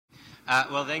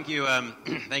Well, thank you.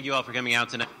 Thank you all for coming out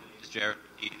tonight. My name is Jared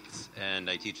Eads, and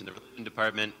I teach in the Religion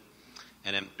Department,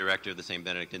 and I'm the director of the St.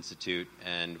 Benedict Institute.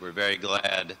 And we're very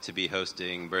glad to be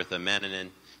hosting Bertha Manninen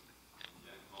and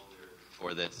Jack Mulder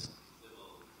for this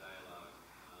civil dialogue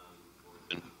on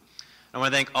abortion. I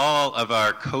want to thank all of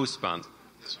our co-sponsors: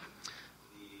 the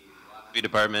Philosophy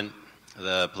Department,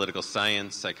 the Political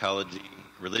Science, Psychology,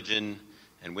 Religion,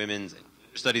 and Women's and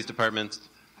Studies departments,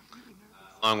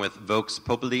 along with Vox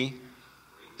Populi,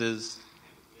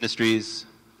 Ministries,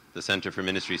 the Center for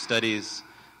Ministry Studies,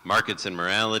 Markets and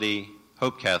Morality,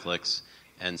 Hope Catholics,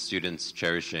 and Students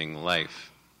Cherishing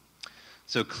Life.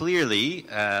 So clearly,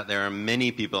 there are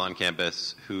many people on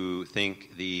campus who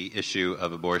think the issue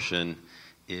of abortion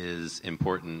is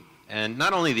important. And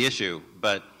not only the issue,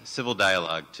 but civil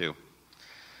dialogue, too.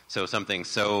 So something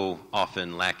so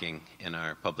often lacking in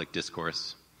our public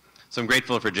discourse. So I'm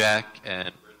grateful for Jack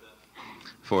and Bertha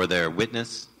for their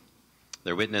witness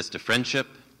to friendship,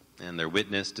 and their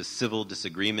witness to civil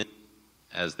disagreement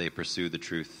as they pursue the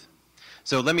truth.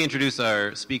 So let me introduce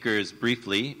our speakers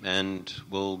briefly, and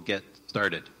we'll get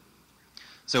started.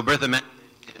 So Bertha Manninen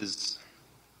is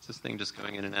this thing just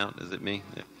going in and out? Is it me?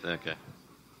 Yeah, okay.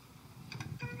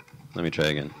 Let me try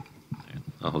again.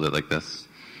 I'll hold it like this.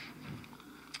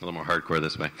 A little more hardcore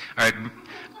this way. All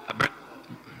right.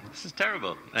 This is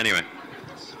terrible. Anyway.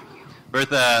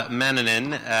 Bertha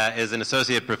Manninen is an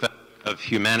associate professor of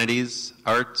Humanities,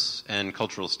 Arts, and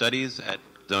Cultural Studies at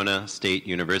Arizona State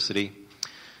University.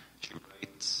 She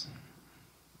writes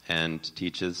and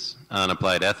teaches on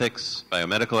applied ethics,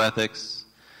 biomedical ethics,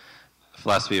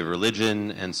 philosophy of religion,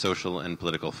 and social and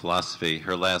political philosophy.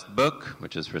 Her last book,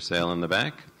 which is for sale in the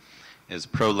back, is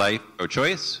Pro-Life,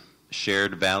 Pro-Choice,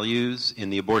 Shared Values in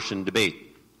the Abortion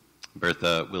Debate.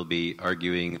 Bertha will be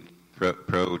arguing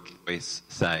pro-choice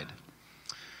side.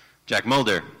 Jack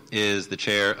Mulder is the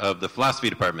chair of the Philosophy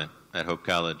Department at Hope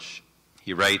College.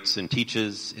 He writes and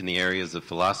teaches in the areas of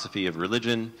philosophy of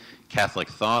religion, Catholic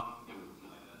thought,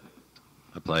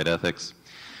 applied ethics,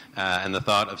 and the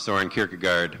thought of Soren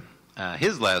Kierkegaard.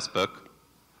 His last book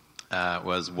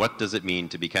was What Does It Mean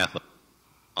to Be Catholic?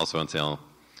 Also on sale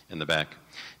in the back.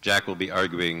 Jack will be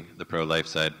arguing the pro-life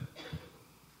side.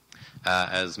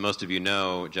 As most of you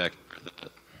know, Jack and Bertha.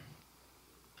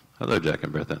 Hello, Jack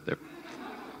and Bertha. There.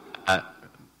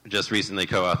 Just recently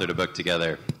co-authored a book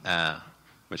together,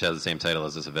 which has the same title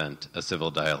as this event, A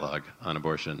Civil Dialogue on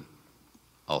Abortion,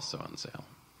 also on sale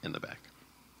in the back.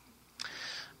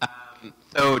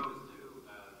 All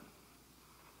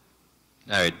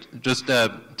right, just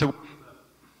to...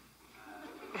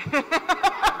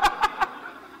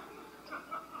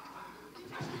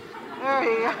 There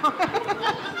you go.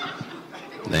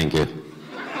 Thank you.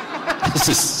 This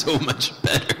is so much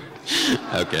better.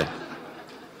 Okay.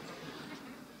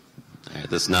 All right,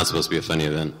 this is not supposed to be a funny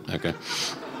event. Okay.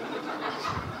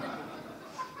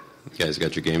 You guys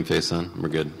got your game face on? We're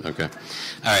good? Okay. All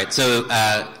right, so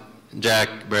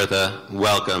Jack, Bertha,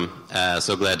 welcome.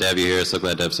 So glad to have you here. So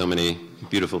glad to have so many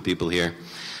beautiful people here.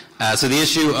 So the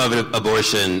issue of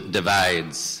abortion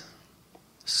divides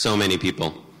so many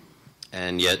people,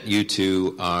 and yet you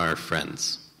two are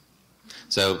friends.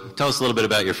 So tell us a little bit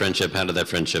about your friendship. How did that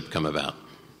friendship come about?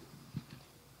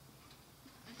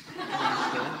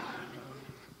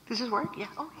 Does this work? Yeah.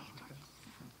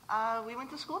 Okay. We went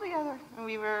to school together, and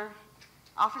we were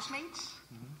office mates.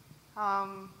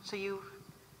 Mm-hmm. So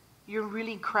you're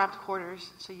really cramped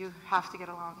quarters, so you have to get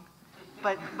along.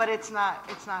 But it's not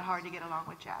hard to get along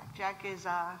with Jack.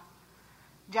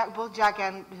 Both Jack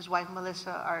and his wife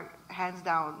Melissa are hands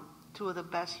down two of the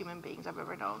best human beings I've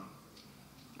ever known,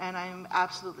 and I'm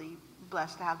absolutely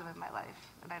blessed to have them in my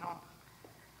life.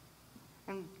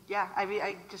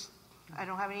 I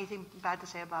don't have anything bad to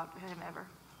say about him ever.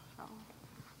 So.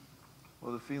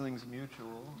 Well, the feeling's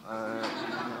mutual.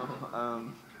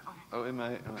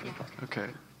 Okay.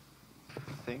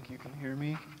 I think you can hear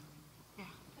me? Yeah.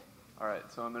 All right,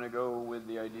 so I'm going to go with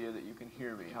the idea that you can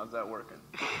hear me. How's that working?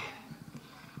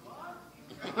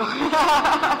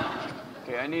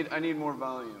 Okay, I need more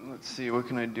volume. Let's see, what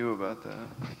can I do about that?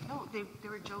 No, they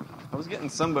were joking. I was getting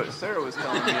somebody. Sarah was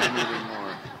telling me I needed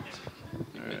more.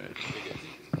 All right.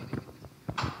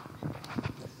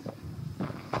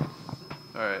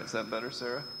 All right, is that better,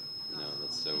 Sarah? No,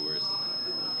 that's so worse.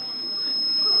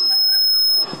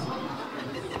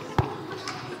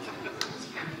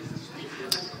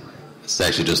 It's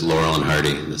actually just Laurel and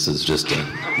Hardy. This is just a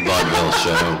vaudeville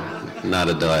show, not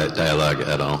a dialogue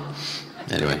at all.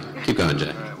 Anyway, keep going,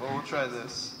 Jack. All right, well, we'll try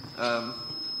this.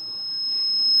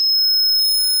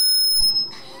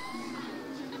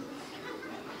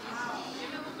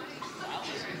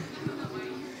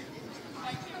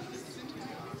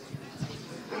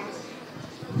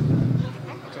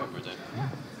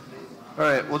 All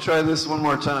right, we'll try this one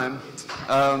more time.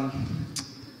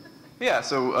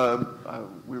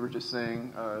 We were just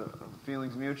saying,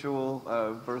 feelings mutual.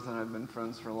 Bertha and I have been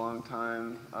friends for a long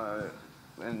time.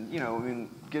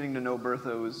 Getting to know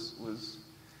Bertha was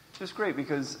just great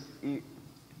because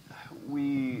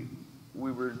we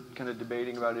were kind of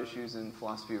debating about issues in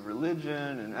philosophy of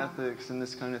religion and ethics and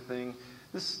this kind of thing.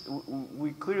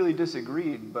 We clearly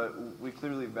disagreed, but we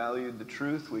clearly valued the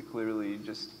truth. We clearly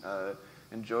just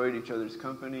enjoyed each other's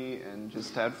company and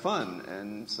just had fun.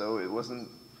 And so it wasn't,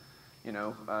 it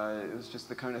was just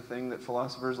the kind of thing that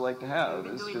philosophers like to have.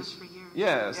 We've been doing just, this for years.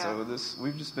 Yeah, so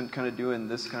we've just been kind of doing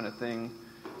this kind of thing,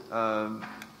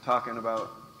 talking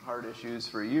about hard issues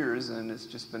for years, and it's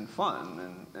just been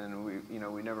fun. And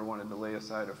we never wanted to lay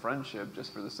aside a friendship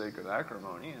just for the sake of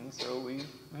acrimony, and so we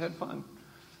had fun.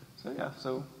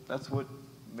 So that's what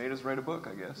made us write a book,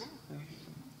 I guess. Yeah.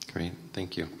 Great,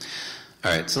 thank you.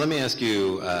 All right, so let me ask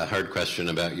you a hard question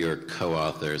about your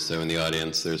co-authors. So in the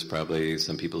audience, there's probably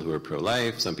some people who are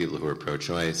pro-life, some people who are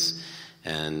pro-choice,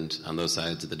 and on those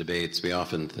sides of the debates, we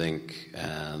often think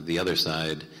the other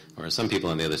side, or some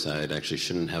people on the other side, actually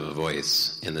shouldn't have a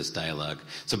voice in this dialogue.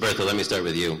 So Bertha, let me start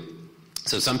with you.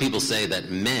 So some people say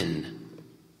that men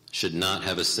should not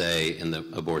have a say in the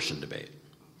abortion debate.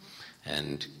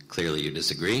 And clearly you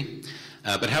disagree.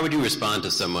 But how would you respond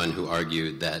to someone who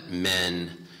argued that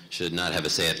men should not have a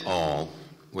say at all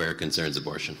where it concerns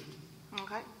abortion?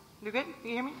 Okay. You're good?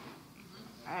 You hear me?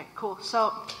 All right, cool.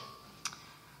 So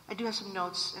I do have some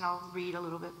notes, and I'll read a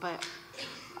little bit. But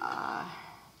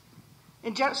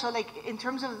in terms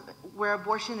of where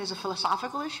abortion is a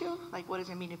philosophical issue, like what does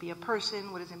it mean to be a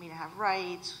person? What does it mean to have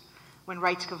rights? When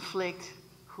rights conflict,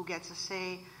 who gets a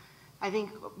say? I think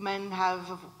men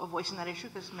have a voice in that issue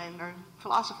because men are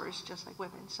philosophers just like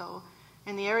women. So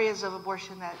in the areas of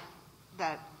abortion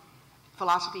that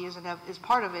philosophy is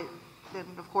part of it, then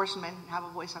of course men have a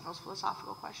voice on those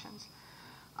philosophical questions.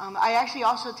 I actually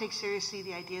also take seriously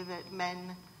the idea that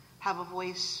men have a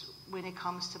voice when it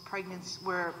comes to pregnancy,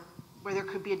 where there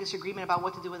could be a disagreement about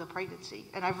what to do with a pregnancy,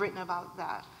 and I've written about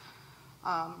that.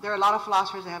 There are a lot of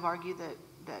philosophers that have argued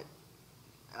that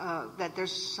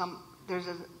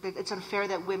it's unfair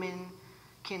that women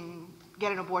can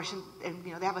get an abortion and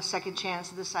they have a second chance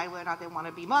to decide whether or not they want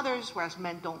to be mothers, whereas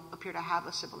men don't appear to have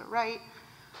a similar right.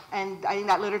 And I think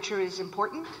that literature is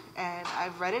important, and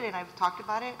I've read it and I've talked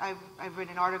about it. I've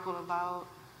written an article about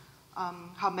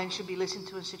how men should be listened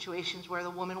to in situations where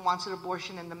the woman wants an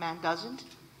abortion and the man doesn't.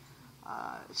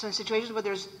 So in situations where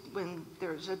there's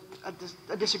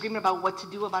a disagreement about what to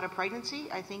do about a pregnancy,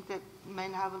 I think that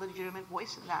men have a legitimate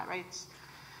voice in that, right?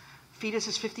 Fetus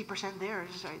is 50%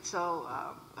 theirs, right? So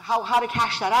how to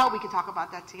cash that out, we can talk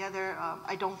about that together.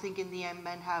 I don't think in the end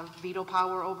men have veto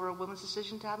power over a woman's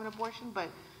decision to have an abortion, but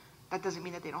that doesn't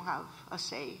mean that they don't have a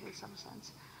say in some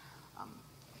sense.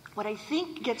 What I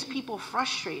think gets people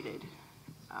frustrated,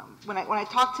 when I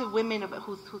talk to women about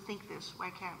who think this,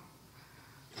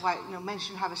 why men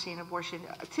shouldn't have a say in abortion,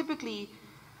 typically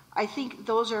I think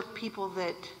those are people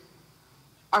that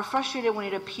are frustrated when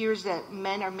it appears that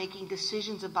men are making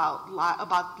decisions about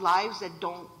lives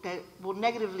that will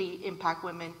negatively impact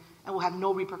women and will have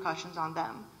no repercussions on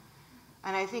them.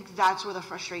 And I think that's where the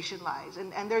frustration lies.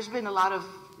 And there's been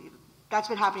that's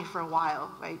been happening for a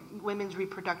while, right? Women's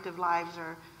reproductive lives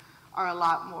are a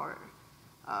lot more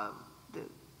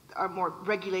are more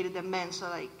regulated than men. So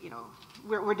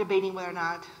we're debating whether or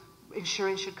not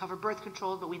insurance should cover birth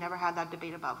control, but we never had that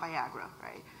debate about Viagra,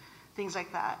 right? Things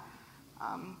like that.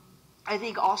 I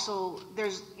think also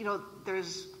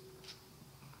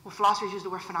philosophers use the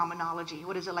word phenomenology.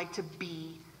 What is it like to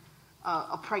be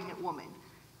a pregnant woman?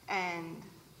 And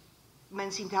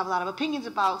men seem to have a lot of opinions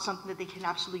about something that they can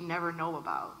absolutely never know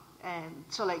about. And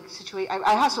so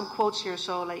I have some quotes here.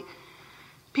 So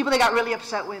people that got really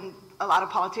upset when a lot of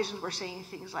politicians were saying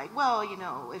things like, well,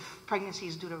 if pregnancy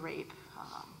is due to rape,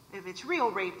 if it's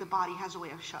real rape, the body has a way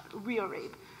of real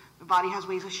rape. The body has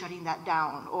ways of shutting that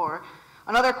down. Or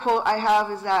another quote I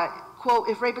have is that, quote,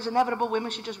 if rape is inevitable,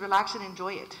 women should just relax and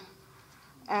enjoy it.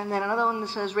 And then another one that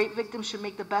says, rape victims should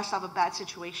make the best of a bad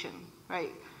situation,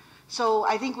 right? So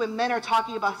I think when men are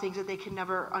talking about things that they can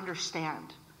never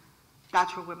understand,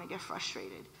 that's where women get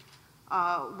frustrated.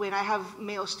 When I have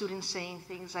male students saying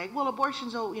things like, well, abortion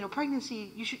is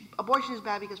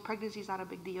bad because pregnancy is not a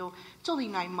big deal. It's only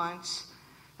 9 months.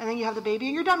 And then you have the baby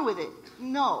and you're done with it.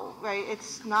 No, right?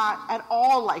 It's not at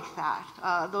all like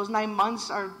that. Those 9 months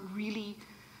are really,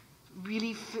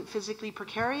 really physically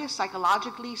precarious,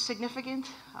 psychologically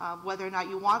significant. Whether or not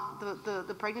you want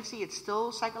the pregnancy, it's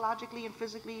still psychologically and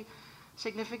physically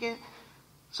significant.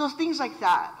 So things like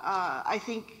that. I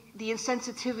think the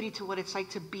insensitivity to what it's like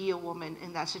to be a woman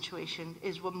in that situation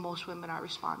is what most women are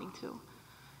responding to.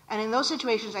 And in those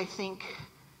situations, I think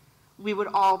we would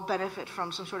all benefit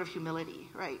from some sort of humility,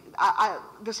 right?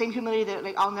 The same humility that,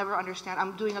 like, I'll never understand.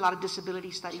 I'm doing a lot of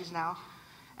disability studies now,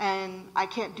 and I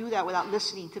can't do that without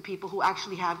listening to people who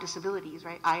actually have disabilities,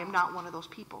 right? I am not one of those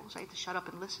people, so I have to shut up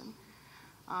and listen.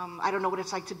 I don't know what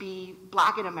it's like to be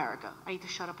black in America. I need to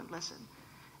shut up and listen.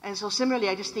 And so similarly,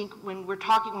 I just think when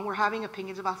we're having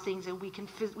opinions about things that we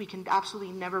can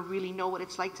absolutely never really know what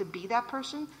it's like to be that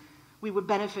person,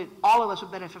 all of us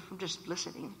would benefit from just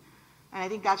listening. And I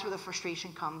think that's where the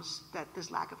frustration comes, that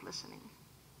this lack of listening.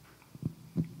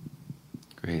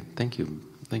 Great. Thank you.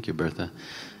 Thank you, Bertha.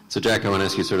 So, Jack, I want to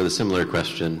ask you sort of a similar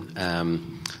question.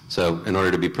 So in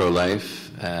order to be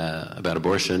pro-life about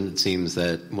abortion, it seems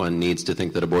that one needs to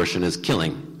think that abortion is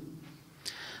killing.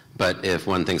 But if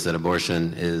one thinks that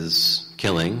abortion is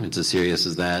killing, it's as serious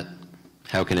as that,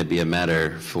 how can it be a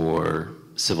matter for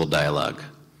civil dialogue?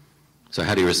 So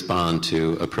how do you respond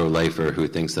to a pro-lifer who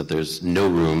thinks that there's no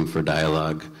room for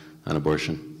dialogue on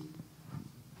abortion?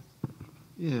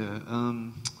 Yeah,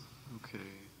 okay.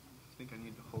 I think I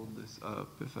need to hold this up.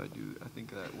 If I do, I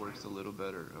think that works a little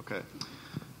better. Okay.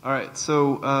 All right,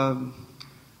 so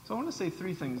I want to say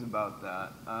three things about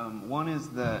that. One is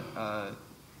that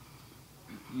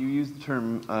you use the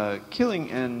term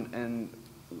killing, and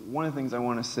one of the things I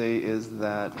want to say is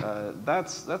that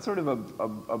that's sort of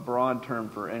a broad term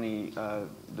for any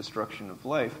destruction of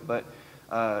life, but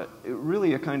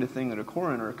really a kind of thing that a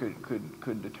coroner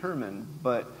could determine.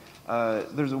 But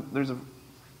there's a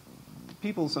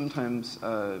people sometimes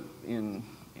in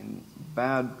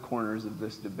bad corners of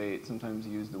this debate sometimes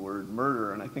use the word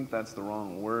murder, and I think that's the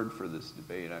wrong word for this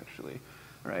debate, actually,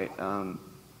 right?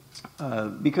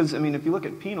 Because, I mean, if you look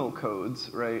at penal codes,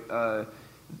 right,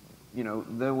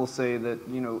 they will say that,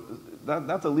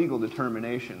 that's a legal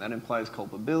determination. That implies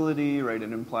culpability, right?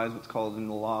 It implies what's called in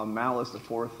the law malice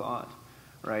aforethought,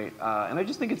 right? And I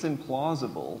just think it's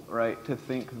implausible, right, to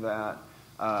think that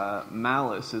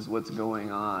malice is what's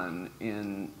going on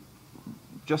in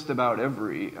just about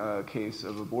every case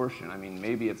of abortion. I mean,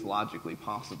 maybe it's logically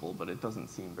possible, but it doesn't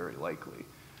seem very likely.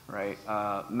 Right,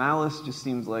 malice just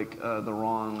seems like the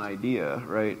wrong idea,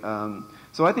 right?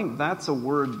 So I think that's a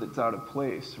word that's out of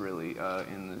place, really,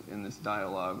 in this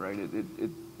dialogue, right?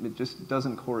 It just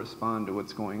doesn't correspond to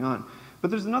what's going on.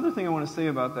 But there's another thing I want to say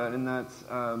about that, and that's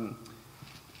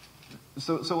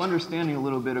so understanding a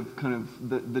little bit of kind of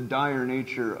the dire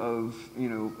nature of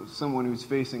someone who's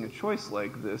facing a choice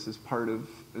like this is part of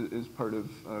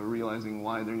realizing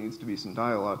why there needs to be some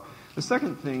dialogue. The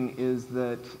second thing is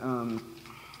that.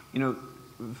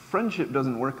 Friendship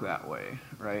doesn't work that way,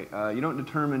 right? You don't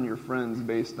determine your friends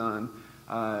based on,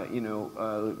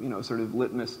 sort of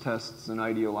litmus tests and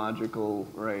ideological,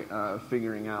 right,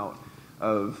 figuring out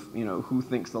of, who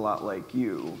thinks a lot like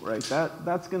you, right?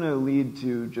 That's going to lead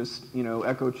to just,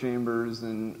 echo chambers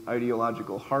and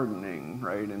ideological hardening,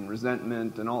 right, and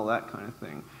resentment and all that kind of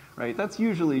thing, right? That's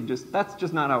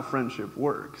just not how friendship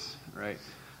works, right?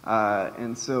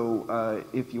 And so,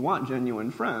 if you want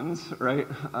genuine friends, right,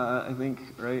 I think,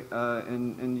 right,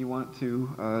 and you want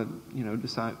to,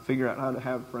 figure out how to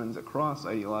have friends across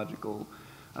ideological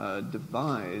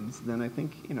divides, then I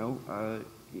think, you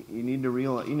need to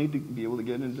be able to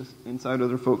get inside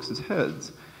other folks'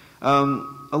 heads.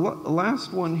 A last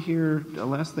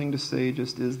thing to say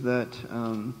just is that,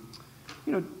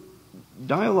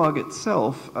 dialogue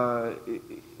itself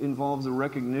involves a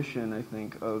recognition, I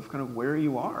think, of kind of where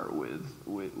you are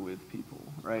with people,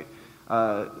 right?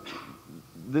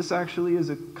 This actually is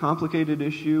a complicated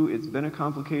issue. It's been a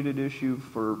complicated issue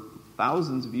for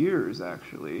thousands of years,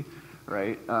 actually,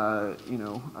 right?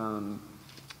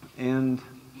 And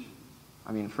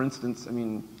I mean, for instance,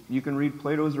 you can read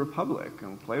Plato's Republic,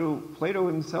 and Plato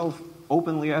himself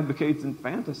openly advocates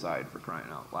infanticide, for crying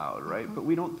out loud, right? But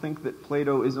we don't think that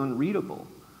Plato is unreadable,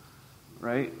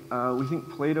 right? We think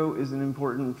Plato is an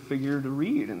important figure to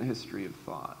read in the history of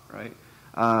thought, right?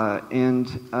 And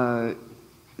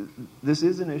this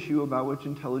is an issue about which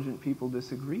intelligent people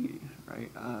disagree,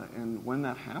 right? And when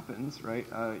that happens, right,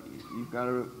 you've got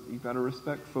to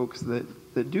respect folks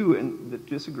that do and that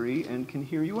disagree and can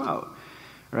hear you out,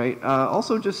 right?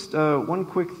 Also, just one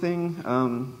quick thing.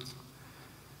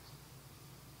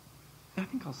 I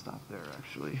think I'll stop there.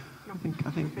 Actually, I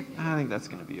think that's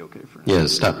going to be okay for now. Yeah,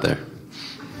 stop there.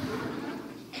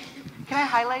 Can I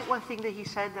highlight one thing that he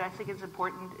said that I think is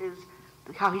important is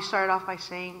how he started off by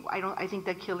saying, I think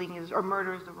that killing or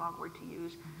murder is the wrong word to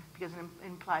use, because it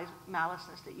implies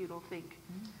maliceness that you don't think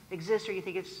exists, or you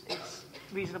think it's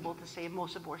reasonable to say in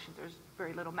most abortions there's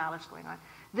very little malice going on.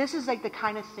 This is like the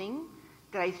kind of thing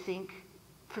that I think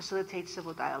facilitates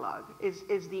civil dialogue, is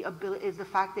the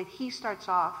fact that he starts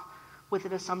off with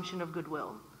an assumption of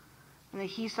goodwill. And that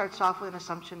he starts off with an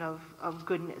assumption of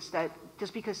goodness, that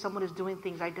just because someone is doing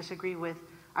things I disagree with,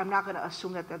 I'm not going to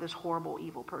assume that they're this horrible,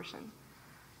 evil person.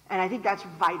 And I think that's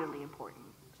vitally important.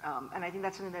 And I think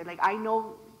that's something that, like, I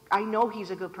know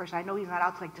he's a good person. I know he's not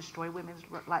out to, like, destroy women's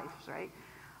lives, right?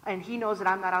 And he knows that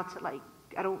I'm not out to, like,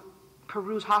 I don't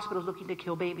peruse hospitals looking to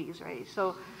kill babies, right?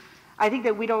 So I think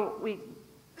that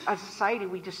as a society,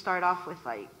 we just start off with,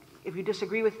 like, if you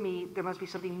disagree with me, there must be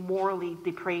something morally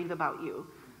depraved about you.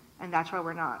 And that's why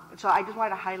we're not. So I just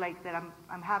wanted to highlight that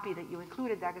I'm happy that you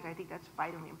included that, because I think that's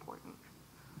vitally important.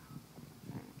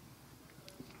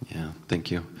 Yeah, thank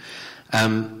you. So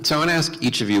I want to ask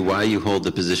each of you why you hold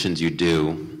the positions you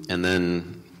do, and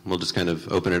then we'll just kind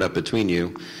of open it up between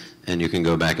you, and you can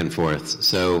go back and forth.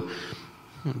 So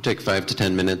take 5 to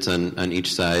 10 minutes on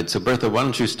each side. So Bertha, why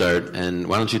don't you start, and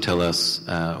why don't you tell us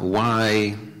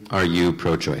why are you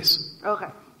pro-choice? Okay.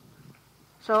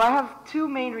 So I have two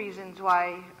main reasons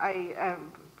why I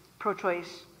am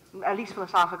pro-choice, at least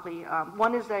philosophically.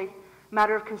 One is a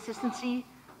matter of consistency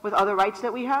with other rights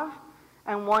that we have,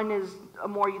 and one is a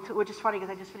more, which is funny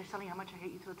because I just finished telling you how much I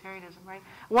hate utilitarianism, right?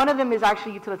 One of them is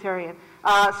actually utilitarian.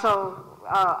 So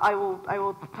I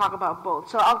will talk about both.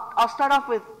 So I'll start off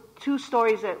with two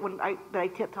stories that I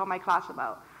tell my class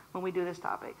about when we do this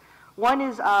topic. One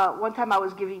is one time I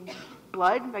was giving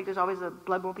blood, like there's always a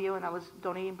blood mobile, and I was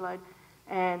donating blood.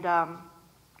 And I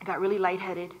got really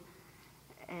lightheaded,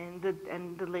 and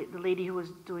the lady who was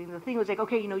doing the thing was like,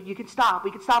 okay, you can stop.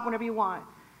 We can stop whenever you want.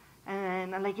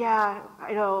 And I'm like, yeah,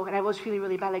 I know. And I was feeling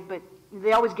really bad, like, but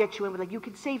they always get you in with like, you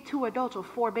can save 2 adults or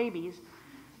 4 babies.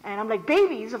 And I'm like,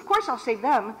 babies? Of course I'll save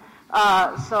them.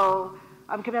 So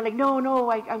I'm kind of like, no,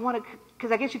 I want to,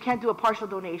 because I guess you can't do a partial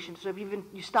donation. So if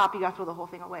you stop, you got to throw the whole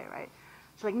thing away, right?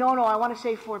 So like, no, I want to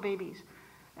save 4 babies.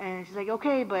 And she's like,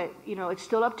 okay, but, it's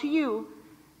still up to you.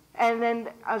 And then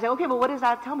I was like, okay, but what does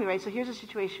that tell me, right? So here's a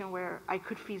situation where I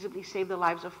could feasibly save the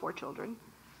lives of 4 children.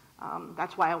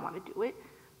 That's why I want to do it.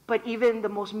 But even the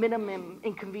most minimum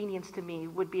inconvenience to me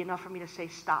would be enough for me to say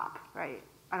stop, right?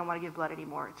 I don't want to give blood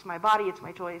anymore. It's my body, it's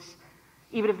my choice.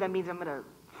 Even if that means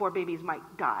 4 babies might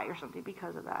die or something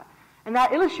because of that. And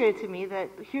that illustrated to me that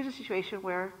here's a situation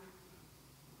where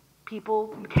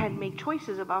people can make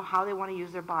choices about how they want to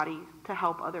use their body to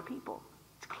help other people.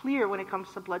 It's clear when it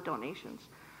comes to blood donations.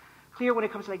 Clear when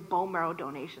it comes to like bone marrow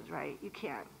donations, right? You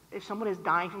can't. If someone is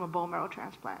dying from a bone marrow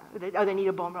transplant, or they need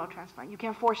a bone marrow transplant, you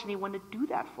can't force anyone to do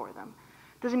that for them.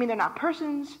 Doesn't mean they're not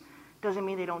persons. Doesn't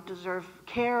mean they don't deserve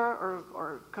care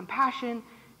or compassion.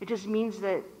 It just means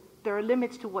that there are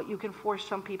limits to what you can force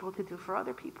some people to do for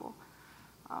other people.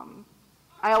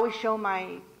 I always show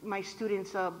my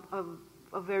students a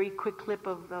very quick clip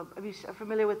of are you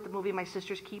familiar with the movie My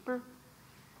Sister's Keeper?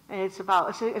 And it's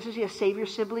about essentially a savior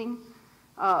sibling,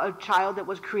 a child that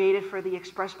was created for the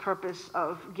express purpose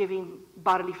of giving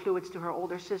bodily fluids to her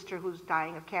older sister who's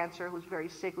dying of cancer, who's very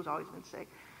sick, who's always been sick.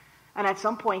 And at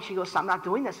some point she goes, I'm not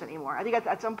doing this anymore. I think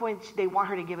at some point they want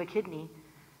her to give a kidney.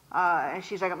 And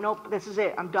she's like, nope, this is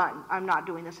it. I'm done. I'm not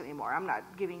doing this anymore. I'm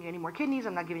not giving you any more kidneys.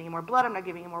 I'm not giving you any more blood. I'm not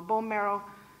giving you more bone marrow.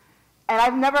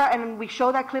 And we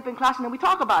show that clip in class and then we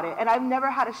talk about it. And I've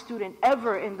never had a student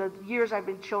ever in the years I've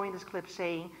been showing this clip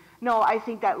saying, no, I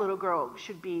think that little girl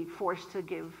should be forced to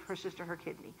give her sister her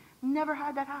kidney. Never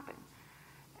had that happen.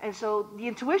 And so the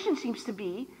intuition seems to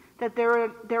be that there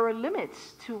are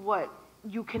limits to what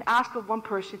you can ask of one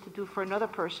person to do for another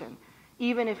person,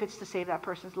 even if it's to save that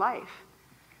person's life.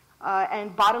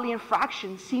 And bodily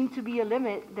infractions seem to be a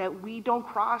limit that we don't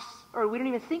cross, or we don't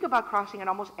even think about crossing in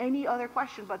almost any other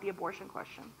question but the abortion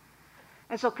question.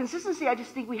 And so consistency, I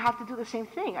just think we have to do the same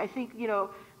thing. I think,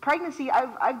 pregnancy,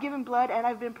 I've given blood and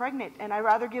I've been pregnant, and I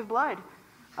rather give blood.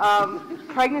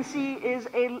 Pregnancy is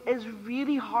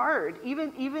really hard.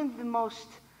 Even the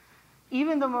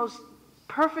most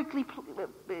perfectly,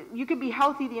 you could be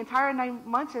healthy the entire 9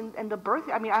 months and the birth.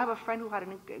 I mean, I have a friend who had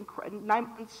 9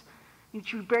 months.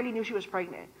 She barely knew she was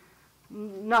pregnant.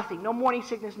 Nothing, no morning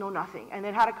sickness, no nothing. And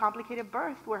then had a complicated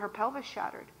birth where her pelvis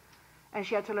shattered, and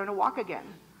she had to learn to walk again.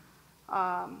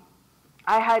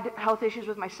 I had health issues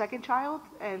with my second child,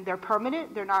 and they're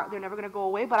permanent. They're never going to go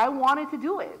away. But I wanted to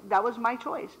do it. That was my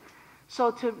choice.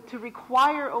 So to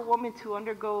require a woman to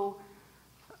undergo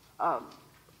a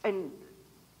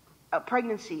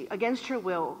pregnancy against her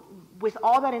will, with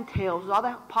all that entails, with all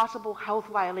the possible health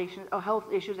violations or health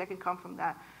issues that can come from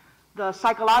that, the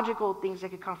psychological things that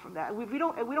could come from that. We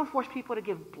don't force people to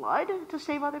give blood to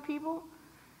save other people,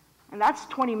 and that's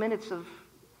 20 minutes of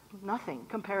nothing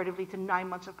comparatively to 9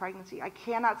 months of pregnancy. I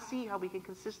cannot see how we can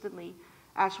consistently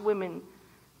ask women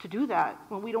to do that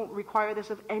when we don't require this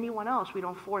of anyone else. We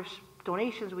don't force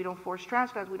donations, we don't force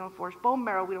transplants, we don't force bone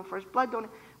marrow, we don't force blood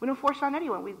donation, we don't force it on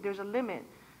anyone. There's a limit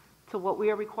to what we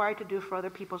are required to do for other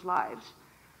people's lives.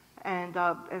 And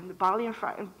the bodily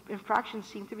infractions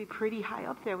seem to be pretty high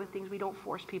up there with things we don't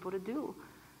force people to do.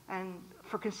 And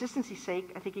for consistency's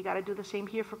sake, I think you got to do the same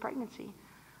here for pregnancy.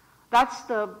 That's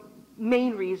the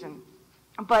main reason.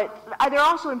 But there are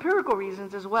also empirical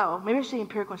reasons as well. Maybe I should say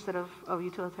empirical instead of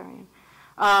utilitarian.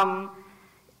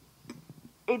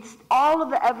 It's all of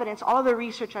the evidence, all of the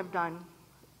research I've done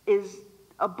is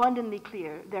abundantly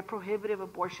clear that prohibitive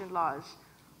abortion laws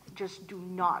just do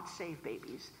not save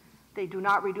babies. They do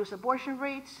not reduce abortion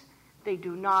rates. They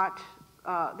do not.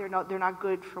 They're not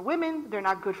good for women. They're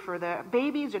not good for the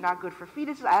babies. They're not good for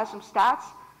fetuses. I have some stats.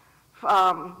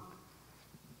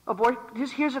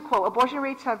 Here's a quote. Abortion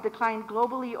rates have declined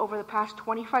globally over the past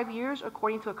 25 years,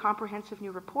 according to a comprehensive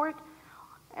new report.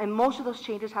 And most of those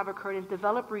changes have occurred in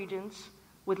developed regions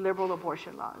with liberal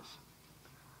abortion laws.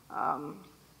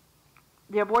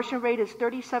 The abortion rate is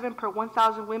 37 per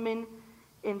 1,000 women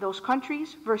in those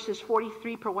countries versus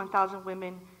 43 per 1,000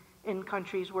 women in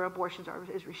countries where abortions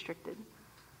is restricted.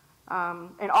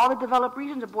 In all the developed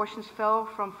regions, abortions fell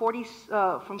from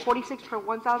 46 per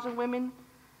 1,000 women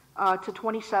to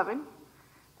 27,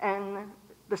 and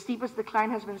the steepest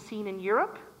decline has been seen in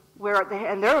Europe,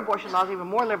 and their abortion laws are even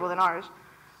more liberal than ours.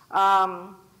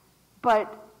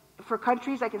 But for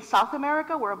countries like in South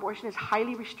America, where abortion is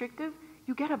highly restrictive,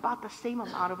 you get about the same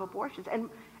amount of abortions.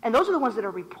 And those are the ones that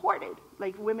are reported,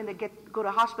 like women that go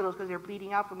to hospitals because they're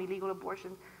bleeding out from illegal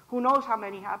abortion. Who knows how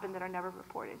many happen that are never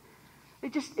reported?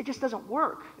 It just doesn't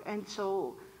work. And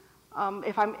so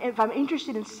if I'm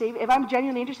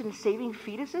genuinely interested in saving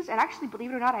fetuses, and actually,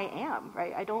 believe it or not, I am,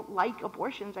 right? I don't like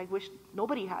abortions. I wish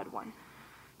nobody had one.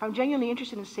 If I'm genuinely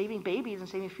interested in saving babies and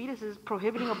saving fetuses,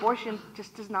 prohibiting abortion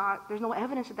just does not, there's no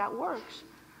evidence that works.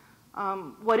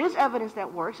 What is evidence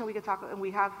that works, and we talk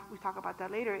about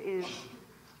that later, is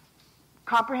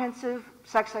comprehensive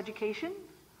sex education,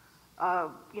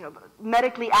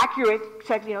 medically accurate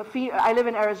sex. I live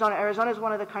in Arizona. Arizona is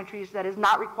one of the countries that is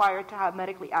not required to have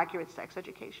medically accurate sex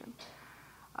education.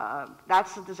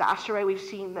 That's a disaster, right? We've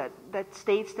seen that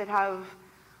states that have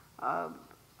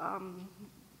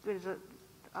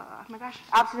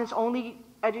abstinence-only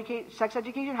sex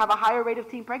education have a higher rate of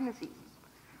teen pregnancies.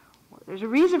 Well, there's a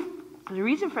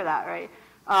reason for that, right?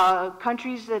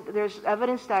 Countries that there's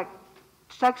evidence that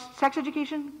sex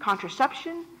education,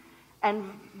 contraception, and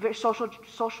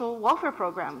social welfare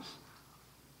programs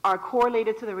are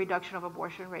correlated to the reduction of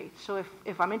abortion rates. So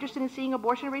if I'm interested in seeing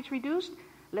abortion rates reduced,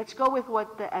 let's go with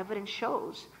what the evidence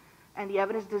shows. And the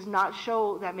evidence does not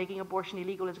show that making abortion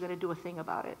illegal is going to do a thing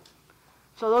about it.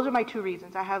 So those are my two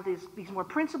reasons. I have these more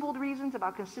principled reasons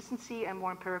about consistency and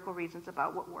more empirical reasons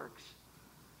about what works.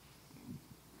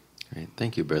 Great.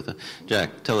 Thank you, Bertha.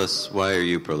 Jack, tell us, why are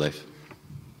you pro-life?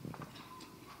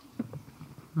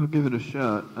 I'll give it a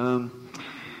shot.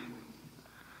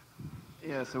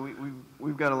 So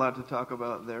we've got a lot to talk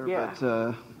about there. Yeah.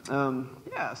 But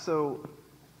so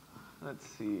let's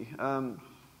see.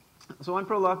 So I'm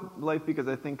pro-life because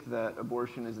I think that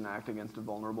abortion is an act against a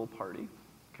vulnerable party.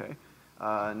 Okay.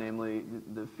 Namely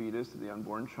the fetus, the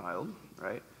unborn child,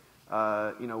 right?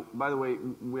 By the way,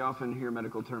 we often hear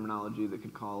medical terminology that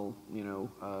could call,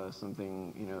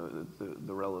 something,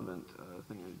 the relevant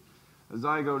thing. A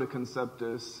zygote, a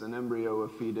conceptus, an embryo, a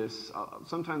fetus.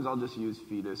 Sometimes I'll just use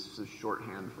fetus as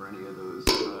shorthand for any of those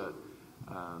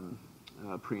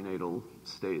prenatal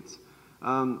states.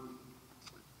 So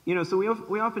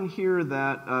we often hear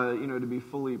that, to be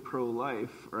fully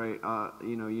pro-life, right,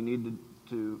 you need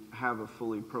to have a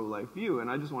fully pro-life view.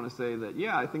 And I just want to say that,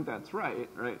 I think that's right?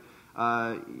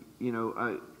 I'm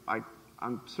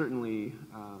certainly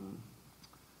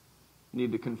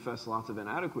need to confess lots of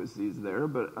inadequacies there,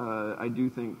 but I do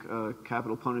think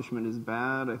capital punishment is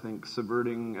bad. I think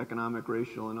subverting economic,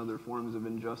 racial, and other forms of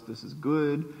injustice is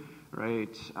good,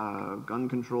 right? Gun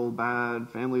control bad,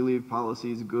 family leave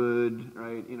policy is good,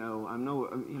 right? I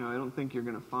don't think you're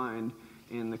going to find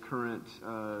in the current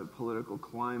political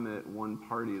climate one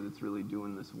party that's really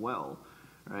doing this well,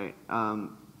 right?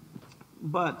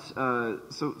 But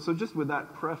so just with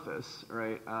that preface,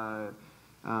 right?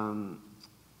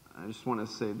 I just want to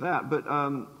say that. But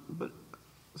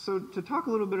so to talk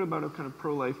a little bit about a kind of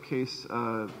pro-life case,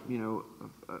 for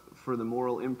the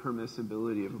moral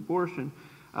impermissibility of abortion,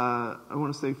 I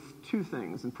want to say two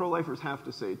things, and pro-lifers have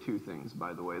to say two things,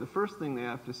 by the way. The first thing they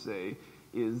have to say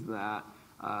is that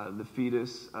the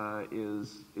fetus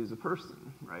is a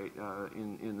person, right,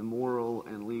 in the moral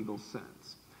and legal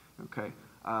sense, okay?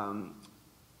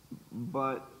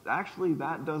 But actually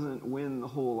that doesn't win the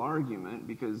whole argument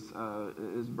because,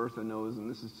 as Bertha knows,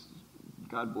 and this is,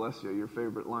 God bless you, your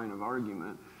favorite line of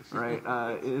argument, right?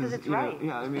 Because it's right.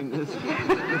 Yeah, I mean,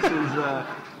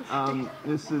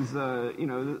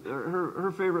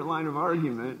 her favorite line of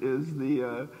argument is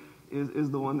the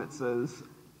one that says,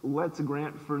 let's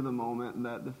grant for the moment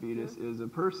that the fetus is a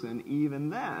person. Even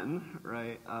then,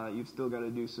 right, you've still got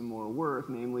to do some more work,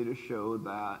 namely to show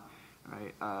that,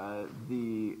 right,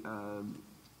 the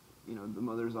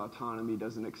mother's autonomy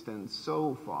doesn't extend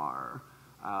so far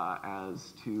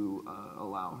as to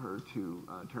allow her to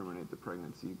terminate the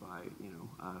pregnancy by,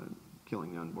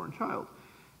 killing the unborn child.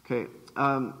 Okay,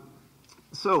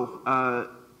 so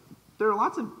there are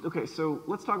lots of, okay, so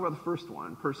let's talk about the first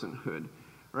one, personhood,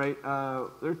 right?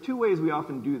 There are two ways we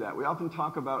often do that. We often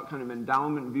talk about kind of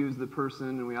endowment views of the person,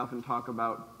 and we often talk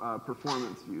about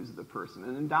performance views of the person.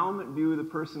 An endowment view of the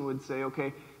person would say,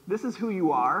 okay, this is who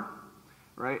you are,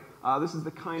 right? This is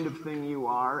the kind of thing you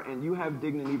are, and you have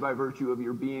dignity by virtue of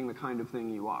your being the kind of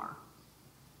thing you are,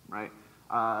 right?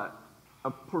 A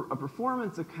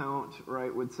performance account,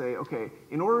 right, would say, okay,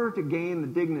 in order to gain the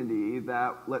dignity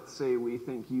that, let's say, we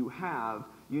think you have,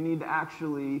 you need to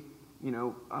actually,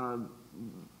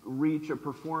 reach a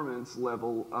performance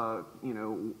level,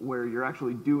 where you're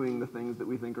actually doing the things that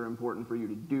we think are important for you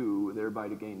to do, thereby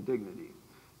to gain dignity.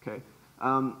 Okay.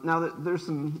 Now there's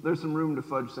some room to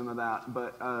fudge some of that,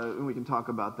 but and we can talk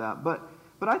about that. But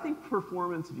I think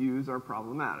performance views are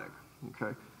problematic.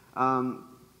 Okay.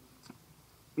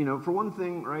 For one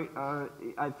thing, right?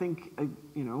 I think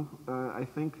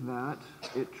that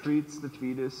it treats the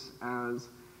fetus as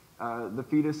the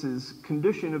fetus's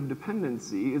condition of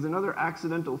dependency is another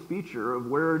accidental feature of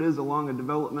where it is along a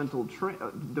developmental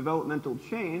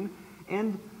chain,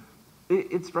 and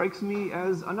it strikes me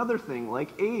as another thing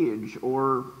like age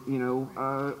or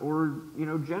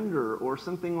gender or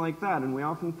something like that. And we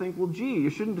often think, well, gee, you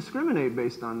shouldn't discriminate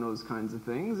based on those kinds of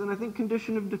things. And I think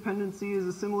condition of dependency is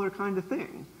a similar kind of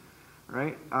thing,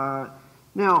 right? And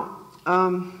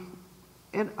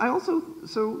I also,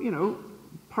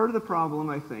 part of the problem,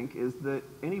 I think, is that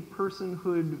any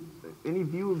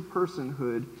view of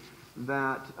personhood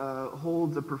that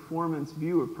holds a performance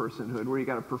view of personhood, where you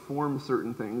got to perform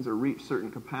certain things or reach certain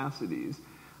capacities,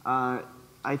 I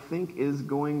think is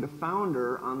going to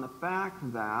founder on the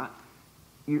fact that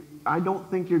I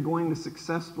don't think you're going to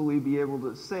successfully be able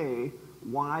to say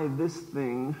why this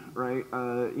thing, right?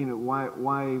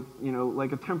 Why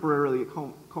like a temporarily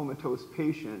comatose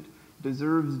patient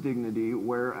deserves dignity,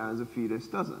 whereas a fetus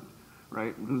doesn't,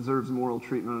 right? Deserves moral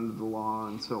treatment under the law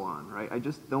and so on, right? I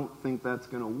just don't think that's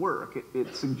going to work.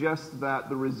 It suggests that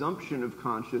the resumption of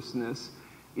consciousness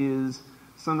is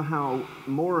somehow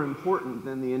more important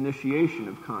than the initiation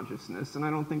of consciousness, and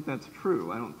I don't think that's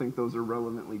true. I don't think those are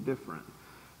relevantly different,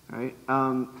 right?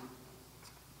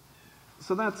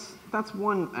 So that's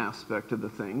one aspect of the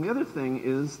thing. The other thing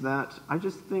is that I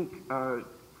just think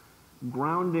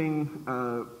grounding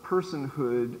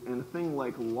personhood and a thing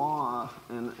like law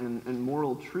and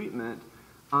moral treatment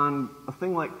on a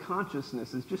thing like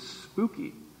consciousness is just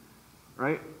spooky,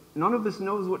 right? None of us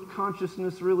knows what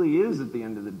consciousness really is at the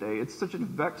end of the day. It's such a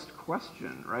vexed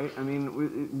question, right? I mean,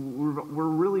 we're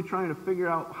really trying to figure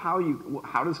out how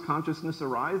does consciousness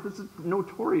arise? That's a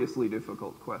notoriously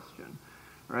difficult question,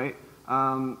 right?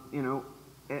 And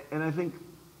I think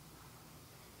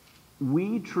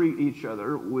we treat each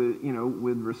other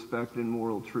with respect and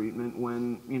moral treatment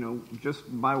when, just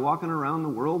by walking around the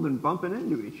world and bumping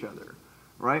into each other,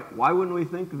 right? Why wouldn't we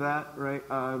think that, right,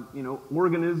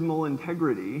 organismal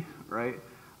integrity, right,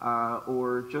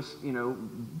 or just,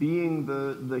 being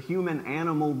the human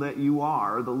animal that you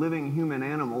are, the living human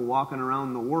animal walking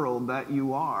around the world that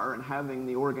you are and having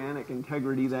the organic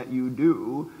integrity that you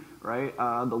do, right,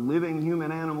 the living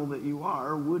human animal that you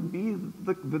are would be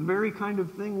the very kind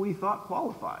of thing we thought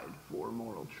qualified for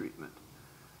moral treatment,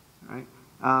 right?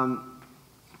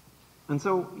 And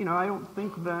so, I don't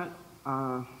think that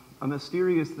a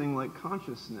mysterious thing like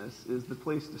consciousness is the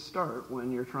place to start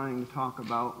when you're trying to talk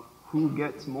about who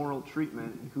gets moral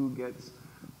treatment and who gets,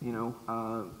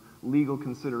 legal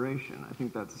consideration. I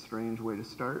think that's a strange way to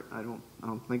start. I don't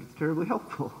think it's terribly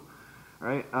helpful,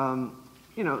 right?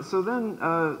 So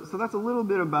that's a little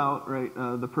bit about, right,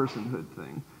 the personhood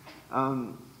thing.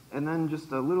 And then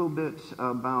just a little bit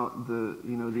about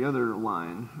the other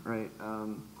line, right?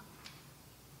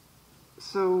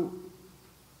 So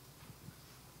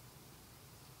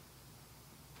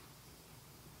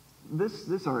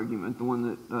this argument, the one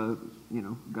that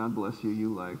God bless you,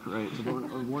 you like, right? The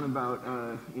one about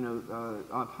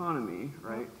autonomy,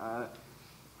 right?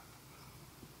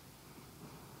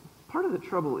 Part of the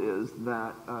trouble is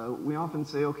that we often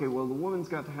say, okay, well, the woman's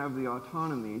got to have the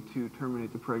autonomy to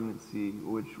terminate the pregnancy,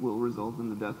 which will result in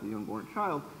the death of the unborn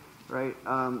child, right?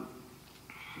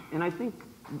 And I think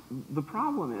the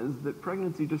problem is that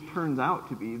pregnancy just turns out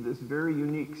to be this very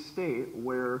unique state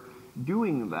where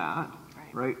doing that,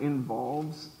 right,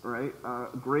 involves, right,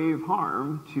 grave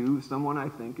harm to someone I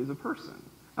think is a person.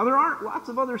 Now, there aren't lots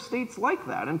of other states like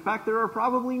that. In fact, there are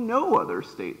probably no other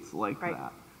states like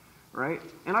that, right?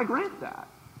 And I grant that,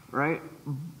 right?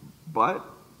 But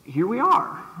here we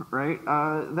are, right?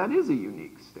 That is a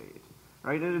unique state,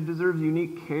 right? And it deserves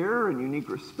unique care and unique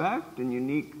respect and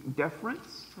unique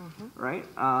deference, right?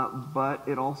 But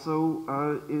it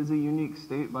also is a unique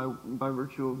state by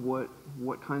virtue of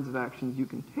what kinds of actions you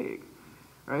can take,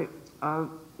 right?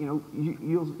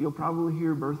 You'll probably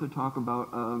hear Bertha talk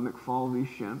about McFall v.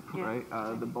 Shimp, right?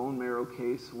 The bone marrow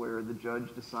case where the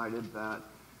judge decided that,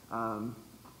 I'm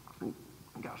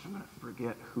going to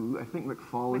forget who. I think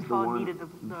McFall is the one.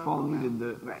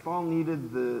 McFall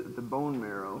needed the bone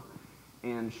marrow,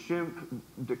 and Shimp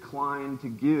declined to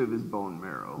give his bone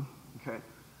marrow. Okay,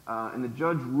 and the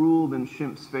judge ruled in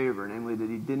Shimp's favor, namely that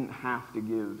he didn't have to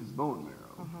give his bone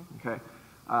marrow. Okay,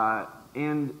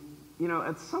 and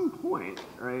at some point,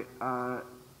 right?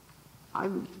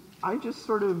 I just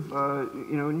sort of,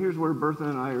 and here's where Bertha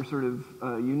and I are sort of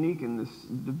unique in this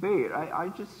debate.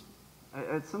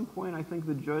 At some point, I think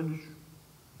the judge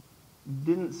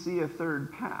didn't see a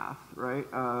third path, right?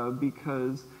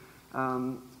 Because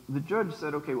the judge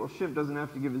said, okay, well, Shimp doesn't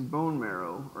have to give his bone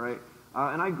marrow, right?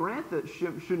 And I grant that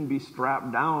Shimp shouldn't be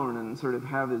strapped down and sort of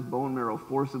have his bone marrow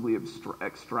forcibly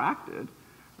extracted,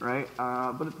 right?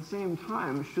 But at the same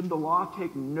time, should the law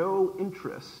take no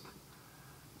interest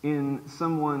in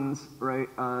someone's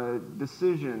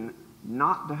decision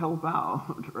not to help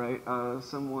out, right?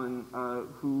 Someone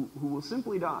who will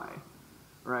simply die,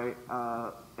 right?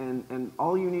 And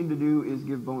all you need to do is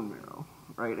give bone marrow,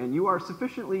 right? And you are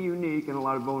sufficiently unique in a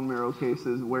lot of bone marrow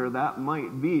cases where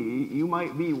you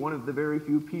might be one of the very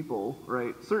few people,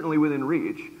 right? Certainly within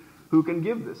reach, who can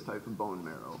give this type of bone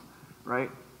marrow,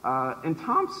 right? And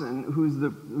Thompson, who's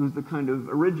the kind of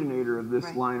originator of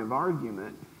this line of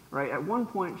argument, right? At one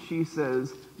point, she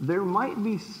says there might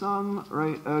be some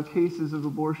cases of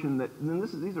abortion that, and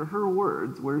these are her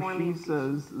words, where she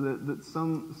says that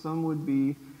some would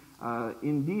be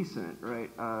indecent,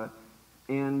 right?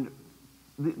 And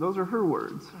those are her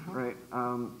words, right?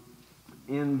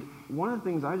 And one of the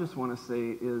things I just want to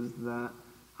say is that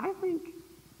I think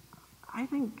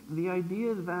the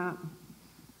idea that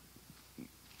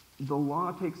the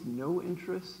law takes no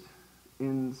interest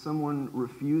in someone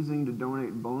refusing to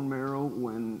donate bone marrow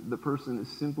when the person is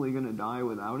simply going to die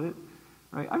without it,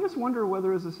 right? I just wonder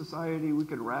whether as a society we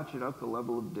could ratchet up the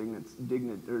level of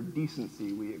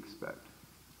decency we expect.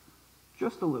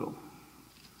 Just a little,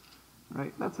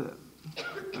 right? That's it,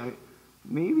 right?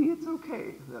 Maybe it's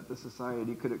okay that the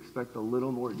society could expect a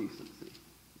little more decency.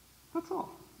 That's all,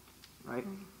 right?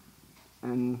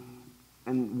 And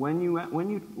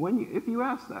if you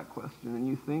ask that question and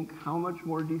you think how much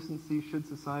more decency should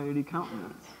society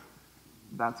countenance,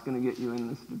 that's going to get you in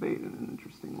this debate in an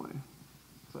interesting way.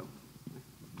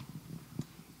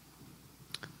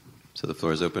 So the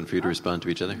floor is open for you to respond to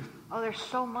each other. Oh, there's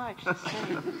so much to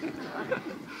say.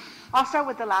 I'll start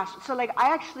with the last. So,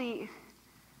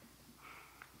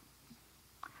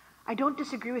 I don't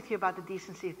disagree with you about the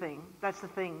decency thing. That's the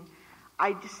thing.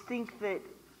 I just think that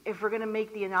if we're going to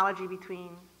make the analogy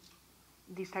between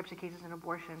these types of cases and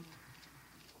abortion,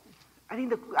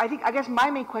 I guess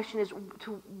my main question is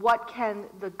to what can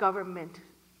the government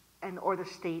or the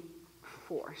state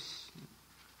force?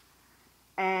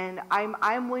 And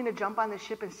I'm willing to jump on the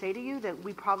ship and say to you that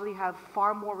we probably have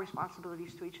far more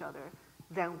responsibilities to each other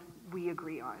than we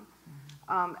agree on.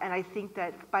 And I think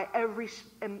that by every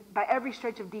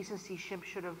stretch of decency, Shimp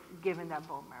should have given that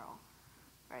bone marrow,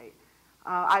 right?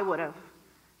 I would have.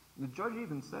 The judge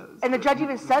even says. And the judge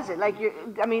even says it,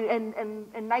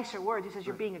 in nicer words, he says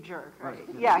you're being a jerk, right?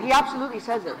 Yeah, he absolutely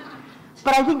says it.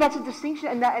 But I think that's a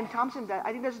distinction, and Thompson,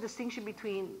 I think there's a distinction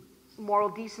between moral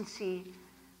decency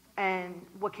and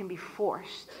what can be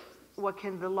forced. What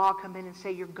can the law come in and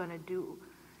say you're going to do?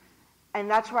 And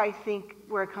that's where I think,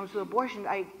 where it comes to abortion,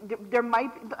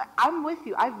 I'm with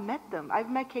you. I've met them. I've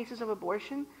met cases of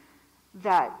abortion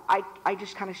that I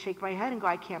just kind of shake my head and go,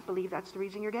 I can't believe that's the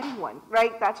reason you're getting one,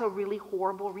 right? That's a really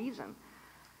horrible reason.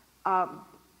 And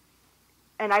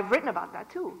I've written about that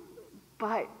too.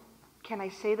 But can I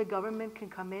say the government can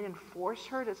come in and force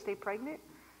her to stay pregnant?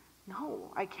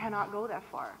 No, I cannot go that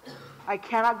far. I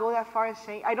cannot go that far as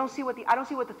saying I don't see what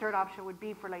the third option would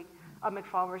be for like a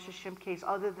McFall versus Shimp case,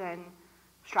 other than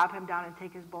strap him down and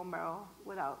take his bone marrow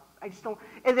without. I just don't.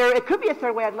 It could be a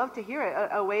third way. I'd love to hear it.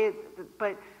 A way,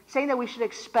 but saying that we should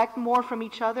expect more from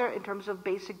each other in terms of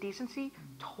basic decency,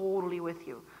 totally with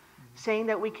you. Saying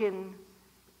that we can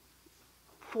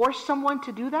force someone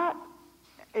to do that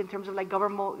in terms of like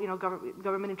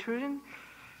government intrusion,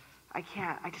 I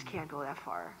just can't go that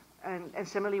far. And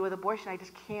similarly with abortion,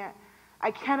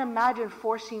 I can't imagine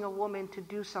forcing a woman to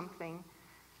do something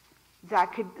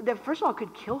that first of all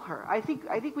could kill her. I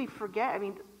think we forget. I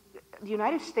mean, the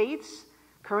United States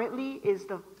currently has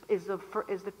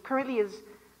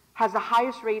the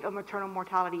highest rate of maternal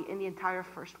mortality in the entire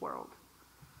first world.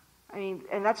 I mean,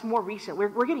 and that's more recent.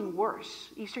 We're getting worse.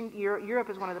 Eastern Europe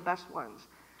is one of the best ones.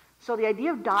 So the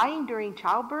idea of dying during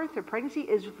childbirth or pregnancy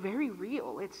is very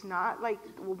real. It's not like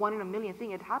 1 in a million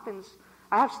thing. It happens.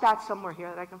 I have stats somewhere here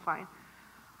that I can find.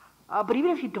 But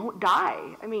even if you don't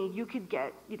die, I mean, you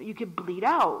could bleed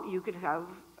out. You could have,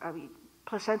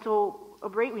 placental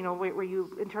abrasion, where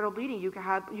you internal bleeding. You could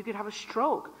have a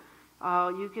stroke.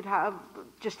 You could have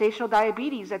gestational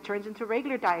diabetes that turns into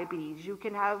regular diabetes. You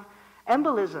can have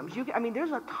embolisms.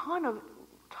 There's a ton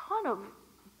of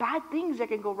bad things that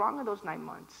can go wrong in those 9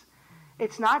 months.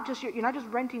 It's not just you're not just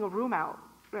renting a room out,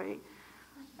 right?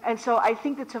 And so I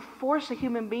think that to force a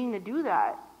human being to do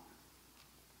that,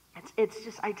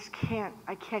 I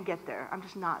can't get there. I'm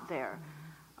just not there.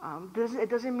 It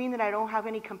doesn't mean that I don't have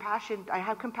any compassion. I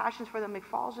have compassion for the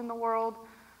McFalls in the world.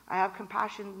 I have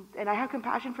compassion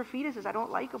for fetuses. I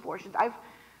don't like abortions. I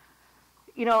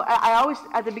always,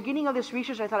 at the beginning of this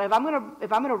research, I thought if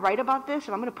I'm gonna write about this,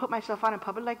 if I'm gonna put myself out in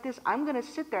public like this, I'm gonna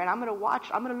sit there and I'm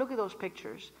gonna look at those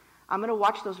pictures. I'm gonna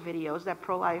watch those videos that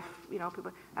pro-life,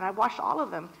 people, and I watched all of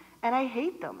them, and I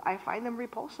hate them. I find them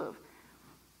repulsive.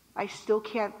 I still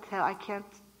can't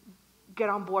get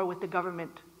on board with the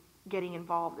government getting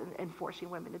involved and forcing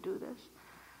women to do this.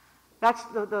 That's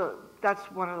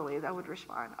one of the ways I would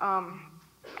respond.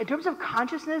 In terms of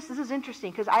consciousness, this is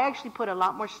interesting because I actually put a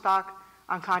lot more stock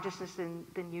on consciousness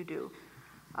than you do.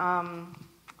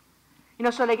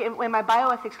 So like in my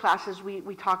bioethics classes,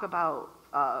 we talk about,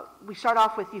 we start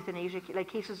off with euthanasia, like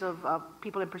cases of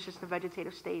people in persistent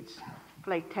vegetative states for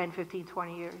like 10, 15,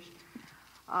 20 years.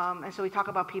 And so we talk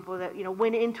about people that,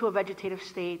 went into a vegetative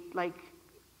state like,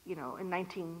 in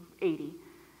 1980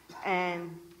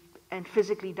 and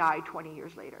physically died 20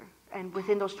 years later. And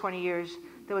within those 20 years,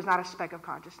 there was not a speck of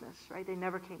consciousness, right? They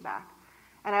never came back.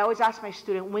 And I always ask my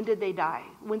student, when did they die?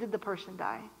 When did the person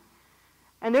die?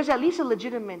 And there's at least a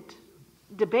legitimate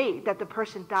debate that the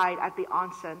person died at the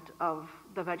onset of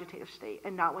the vegetative state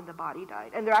and not when the body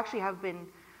died. And there actually have been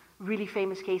really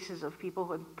famous cases of people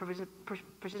who in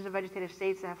persistent vegetative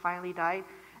states that have finally died.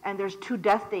 And there's 2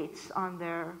 death dates on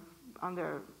their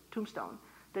tombstone.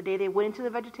 The day they went into the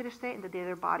vegetative state and the day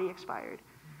their body expired.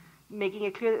 Making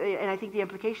it clear, and I think the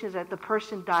implication is that the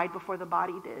person died before the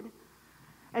body did.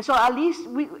 And so at least,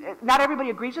 not everybody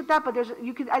agrees with that, but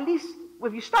you can at least,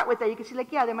 if you start with that, you can see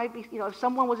like, yeah, there might be, if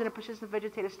someone was in a persistent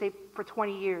vegetative state for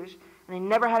 20 years and they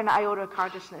never had an iota of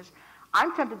consciousness,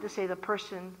 I'm tempted to say the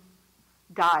person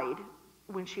died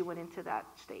when she went into that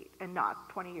state and not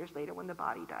 20 years later when the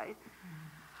body died.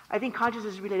 I think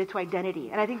consciousness is related to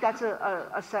identity, and I think that's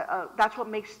that's what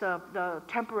makes the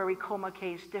temporary coma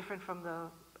case different from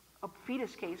a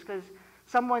fetus case, because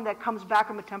someone that comes back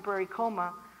from a temporary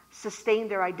coma sustained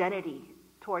their identity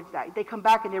towards that. They come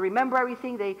back and they remember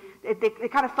everything. They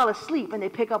kind of fell asleep and they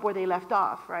pick up where they left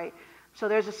off, right? So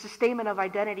there's a sustainment of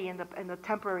identity in the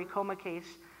temporary coma case,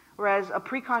 whereas a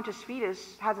preconscious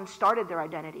fetus hasn't started their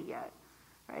identity yet,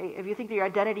 right? If you think that your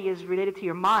identity is related to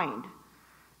your mind,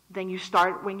 then you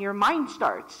start when your mind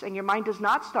starts, and your mind does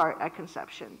not start at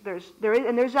conception.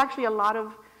 There's actually a lot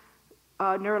of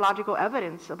neurological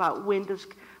evidence about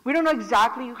we don't know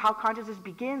exactly how consciousness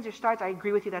begins or starts. I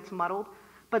agree with you, that's muddled,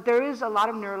 but there is a lot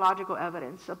of neurological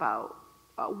evidence about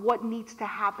what needs to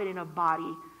happen in a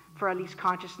body for at least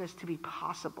consciousness to be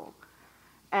possible.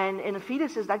 And in the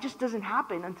fetuses, that just doesn't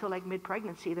happen until like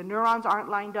mid-pregnancy. The neurons aren't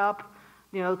lined up,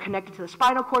 connected to the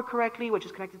spinal cord correctly, which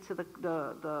is connected to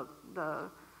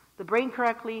the brain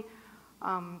correctly.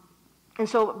 And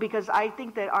so, because I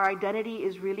think that our identity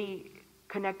is really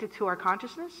connected to our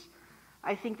consciousness,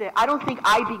 I don't think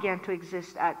I began to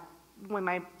exist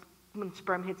when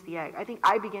sperm hits the egg. I think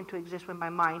I began to exist when my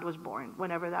mind was born,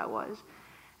 whenever that was.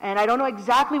 And I don't know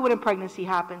exactly when in pregnancy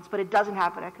happens, but it doesn't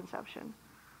happen at conception.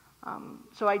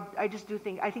 So I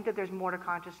think that there's more to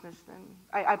consciousness than,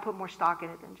 I put more stock in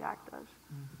it than Jack does.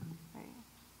 Mm-hmm.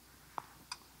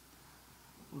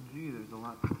 Well, gee, there's a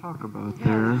lot to talk about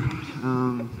there.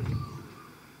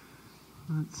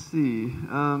 Let's see.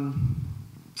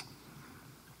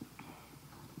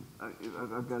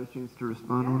 I've got a chance to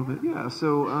respond a little bit. Yeah.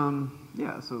 So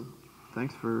So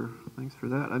thanks for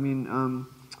that. I mean,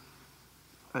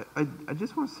 I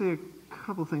just want to say a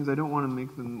couple things. I don't want to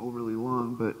make them overly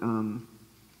long, but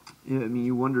yeah. I mean,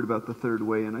 you wondered about the third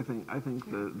way, and I think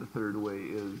the third way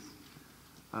is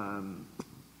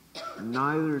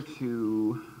neither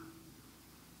to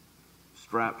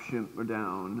strap Shimp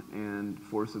down and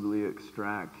forcibly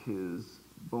extract his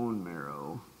bone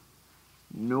marrow,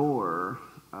 nor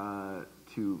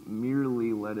to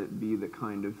merely let it be the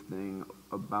kind of thing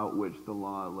about which the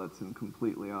law lets him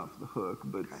completely off the hook,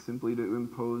 but simply to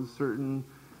impose certain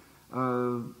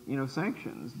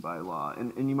sanctions by law.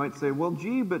 And you might say, well,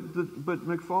 gee, but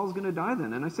McFall's going to die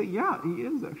then. And I say, yeah, he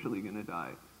is actually going to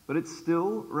die. But it's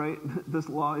still, right, this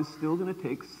law is still going to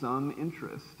take some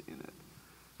interest in it,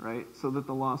 right? So that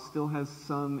the law still has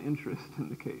some interest in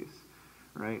the case,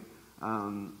 right?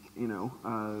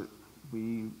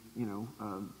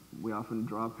 We often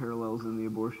draw parallels in the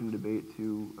abortion debate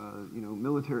to,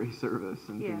 military service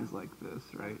and things like this,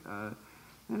 right?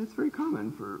 And it's very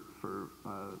common for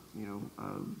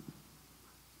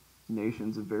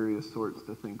nations of various sorts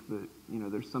to think that,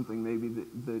 there's something maybe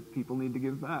that people need to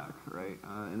give back, right?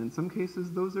 And in some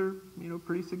cases, those are,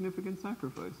 pretty significant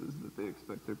sacrifices that they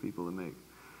expect their people to make,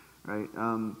 right?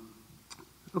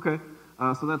 Okay.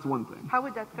 So that's one thing. How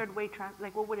would that third way,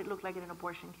 what would it look like in an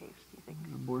abortion case, do you think?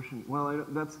 Abortion, well,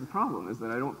 that's the problem, is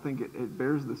that I don't think it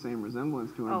bears the same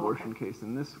resemblance to an abortion case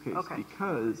in this case,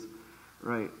 because,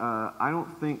 right, I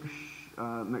don't think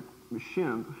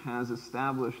Shimp has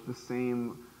established the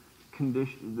same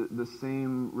condition, the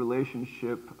same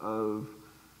relationship of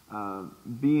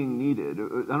being needed.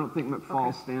 I don't think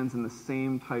McFall stands in the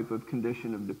same type of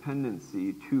condition of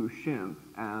dependency to Shimp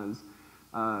as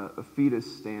a fetus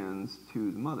stands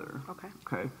to the mother.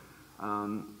 Okay.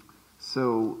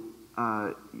 So,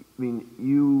 I mean,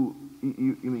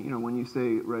 when you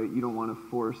say, right, you don't want to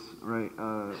force, right,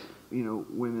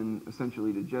 women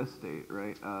essentially to gestate,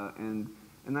 right,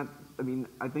 and that, I mean,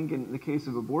 I think in the case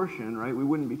of abortion, right, we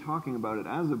wouldn't be talking about it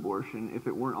as abortion if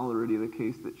it weren't already the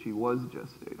case that she was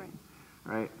gestating,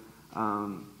 right?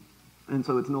 And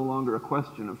so it's no longer a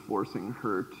question of forcing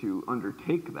her to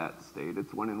undertake that state.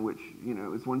 It's one in which,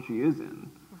 it's one she is in,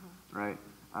 right?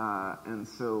 And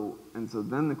so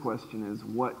then the question is,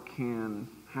 what can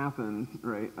happen,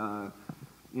 right?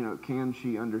 Can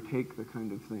she undertake the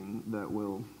kind of thing that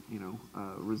will,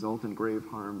 result in grave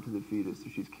harm to the fetus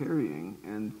that she's carrying?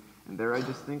 And there I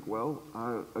just think, well,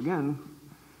 again,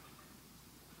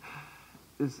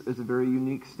 it's a very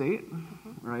unique state,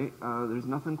 right? There's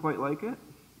nothing quite like it.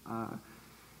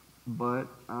 But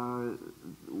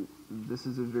this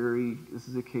is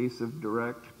a case of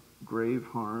direct, grave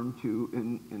harm to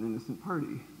an innocent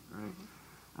party, right?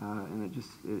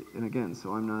 And again,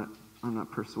 so I'm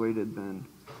not persuaded then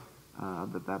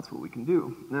that that's what we can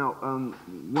do. Now,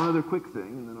 one other quick thing,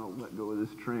 and then I'll let go of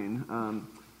this train.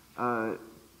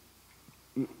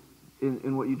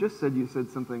 In what you just said, you said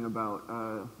something about,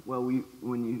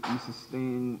 when you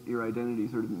sustain your identity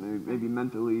sort of maybe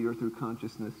mentally or through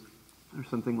consciousness or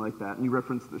something like that. And you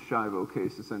referenced the Schiavo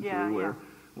case, essentially,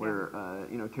 where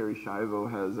Terry Schiavo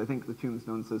has, I think the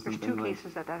tombstone says something like... There's two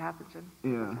cases that happens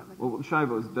in. Yeah. Well,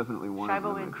 Schiavo is definitely one of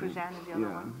them. Schiavo and Cruzan is the other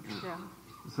one. Yeah.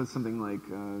 It says something like,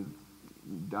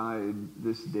 died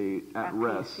this date at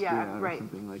rest. Peace. Yeah, right. Or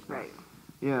something like that. Right.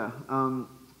 Yeah.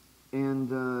 And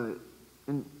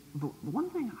the one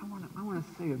thing I want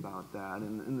to say about that,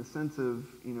 in the sense of,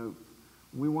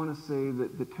 we want to say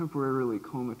that the temporarily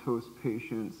comatose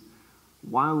patients,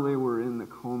 while they were in the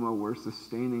coma, were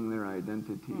sustaining their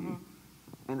identity.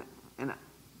 And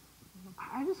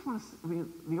I just want to,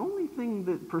 the only thing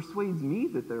that persuades me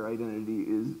that their identity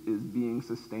is being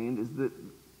sustained is that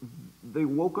they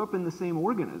woke up in the same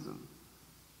organism.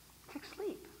 It's like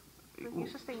sleep. You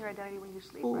sustain your identity when you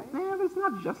sleep, right? Well, man, it's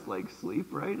not just like sleep,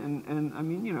 right? And I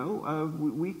mean,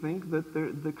 we think that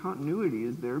the continuity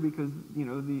is there because,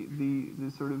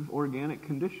 the sort of organic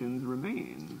conditions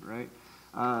remain, right?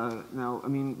 Now, I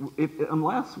mean,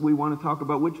 unless we want to talk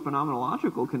about which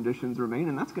phenomenological conditions remain,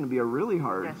 and that's going to be a really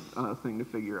hard thing to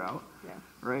figure out,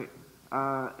 right?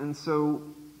 And so,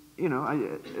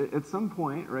 at some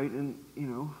point, right, and,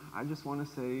 I just want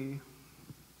to say,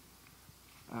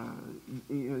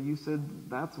 you said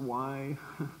that's why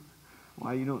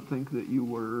you don't think that you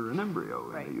were an embryo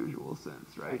in the usual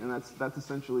sense, right? And that's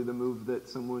essentially the move that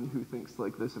someone who thinks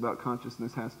like this about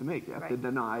consciousness has to make. You have to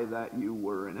deny that you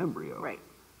were an embryo,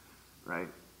 right?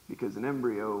 because an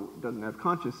embryo doesn't have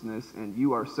consciousness, and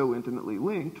you are so intimately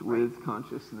linked with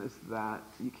consciousness that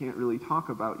you can't really talk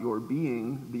about your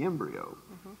being the embryo.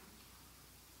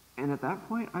 And at that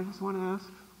point, I just want to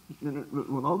ask,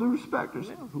 with all due respect,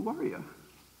 who are you?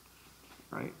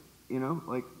 Right? You know,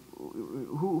 like,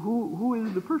 who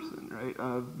is the person,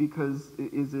 right? Because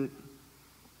is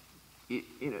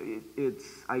it's,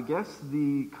 I guess,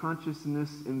 the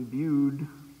consciousness imbued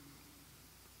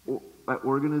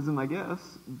organism, I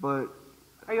guess, but...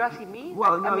 Are you asking me?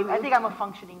 Well, no, I mean, I think I'm a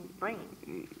functioning brain.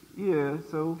 Yeah,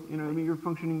 so, I mean, you're a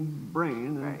functioning brain.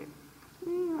 And, Right. I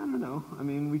don't know. I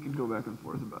mean, we could go back and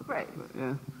forth about that. Right. But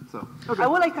yeah, so... Okay. I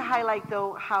would like to highlight,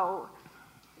 though, how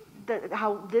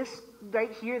this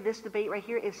right here, this debate right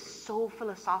here, is so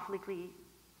philosophically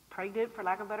pregnant, for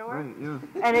lack of a better word. Right, yeah.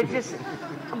 And it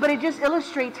just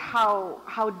illustrates how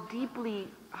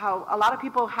a lot of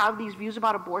people have these views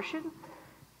about abortion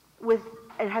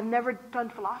and have never done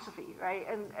philosophy, right?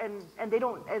 And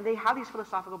they have these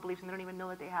philosophical beliefs and they don't even know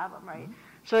that they have them, right?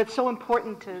 So it's so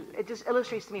important it just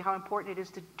illustrates to me how important it is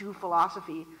to do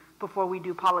philosophy before we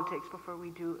do politics, before we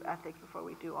do ethics, before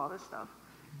we do all this stuff.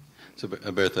 So,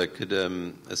 Bertha, could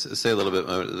say a little bit,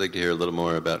 I would like to hear a little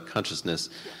more about consciousness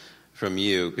from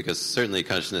you, because certainly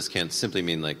consciousness can't simply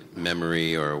mean like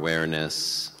memory or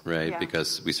awareness, right? Yeah.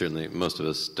 Because most of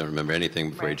us don't remember anything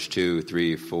before Right. age 2,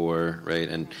 3, 4, right?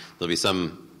 And there'll be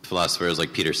some philosophers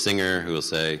like Peter Singer who will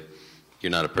say, you're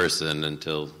not a person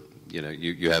until,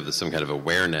 you have some kind of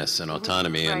awareness and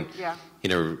autonomy. Right, And yeah.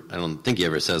 I don't think he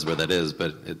ever says where that is,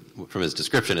 but from his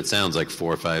description, it sounds like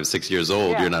 4, 5, 6 years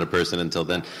old. Yeah. You're not a person until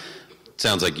then.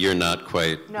 Sounds like you're not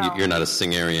quite, No. you're not a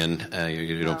Singerian.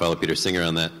 You don't follow Peter Singer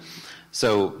on that.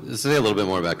 So say a little bit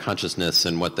more about consciousness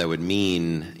and what that would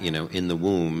mean, in the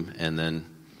womb, and then,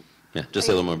 just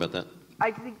say a little more about that.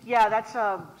 I think, that's,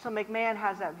 so McMahon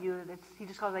has that view. He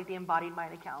just calls it like the embodied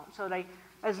mind account. So like,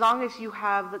 as long as you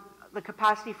have the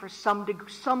capacity for some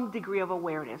degree of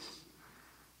awareness,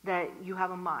 that you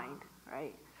have a mind,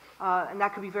 right? And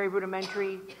that could be very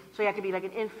rudimentary. So you have to be like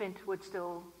an infant would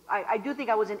still... I do think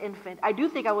I was an infant. I do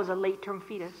think I was a late-term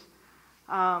fetus.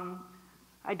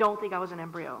 I don't think I was an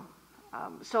embryo.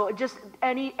 So just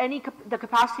the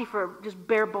capacity for just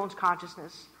bare bones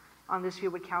consciousness on this view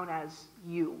would count as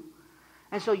you.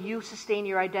 And so you sustain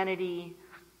your identity.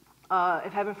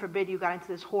 If heaven forbid you got into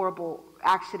this horrible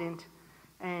accident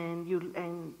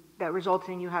and that resulted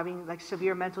in you having like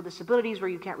severe mental disabilities where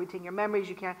you can't retain your memories,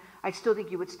 I still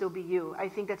think you would still be you. I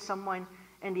think that someone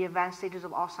in the advanced stages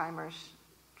of Alzheimer's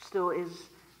still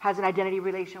has an identity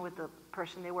relation with the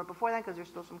person they were before that, because there's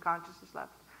still some consciousness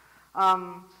left.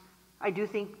 I do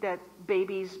think that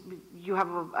babies, you have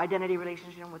an identity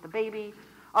relationship with the baby.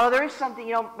 Although there is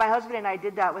something, my husband and I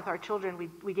did that with our children.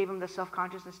 We gave them the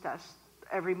self-consciousness test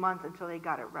every month until they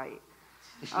got it right.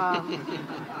 I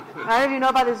don't know if you know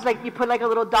about this, like you put like a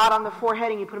little dot on the forehead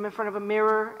and you put them in front of a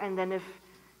mirror, and then if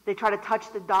they try to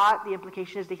touch the dot, the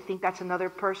implication is they think that's another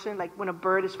person, like when a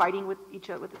bird is fighting with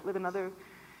each other, with another,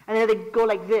 and then they go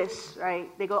like this, right?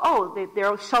 They go,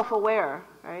 they're self-aware,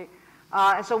 right?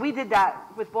 And so we did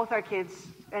that with both our kids,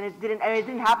 and it didn't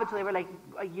happen until they were like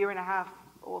a year and a half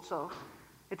old. So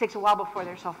it takes a while before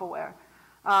they're self-aware.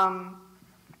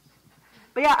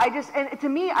 But yeah, and to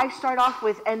me, I start off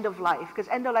with end of life, because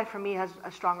end of life for me has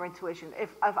a stronger intuition. If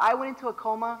I went into a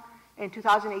coma in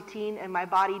 2018 and my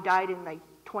body died in like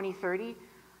 2030,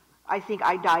 I think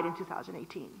I died in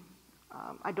 2018.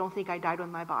 I don't think I died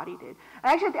when my body did. And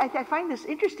actually, I find this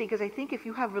interesting, because I think if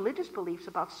you have religious beliefs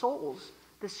about souls,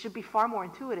 this should be far more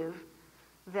intuitive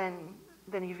than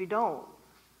if you don't,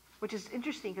 which is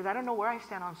interesting, because I don't know where I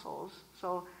stand on souls.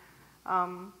 So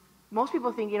most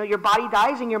people think, your body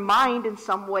dies and your mind in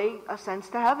some way ascends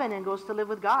to heaven and goes to live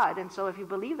with God. And so if you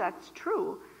believe that's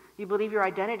true, you believe your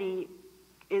identity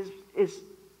is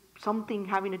something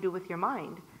having to do with your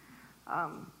mind.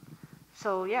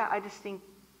 So yeah, I just think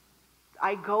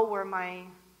I go where my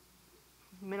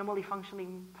minimally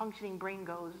functioning brain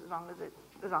goes, as long as it,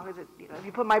 if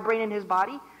you put my brain in his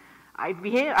body,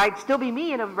 I'd still be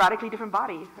me in a radically different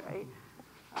body, right?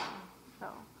 So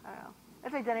I don't know.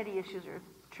 Those identity issues are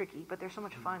tricky, but they're so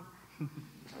much fun.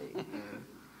 That's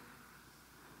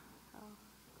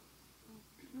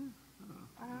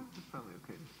probably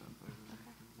okay to stop there.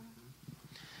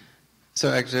 So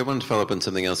actually, I wanted to follow up on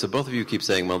something else. So both of you keep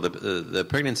saying, well, the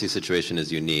pregnancy situation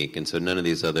is unique, and so none of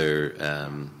these other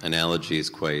analogies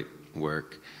quite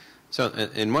work. So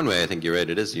in one way, I think you're right,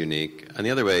 it is unique. On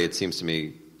the other way, it seems to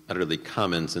me utterly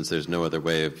common, since there's no other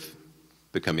way of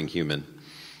becoming human.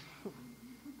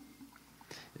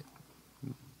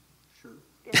 Sure.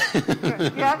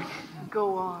 Yeah.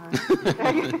 Go on.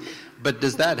 But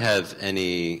does that have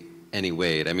any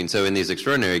weight? I mean, so in these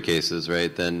extraordinary cases,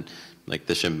 right, then like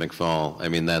the Shimp McFall, I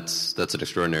mean, that's an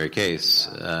extraordinary case.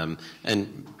 And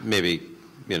maybe,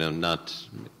 not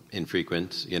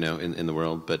infrequent, in the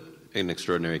world, but an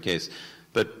extraordinary case.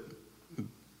 But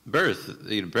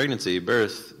pregnancy,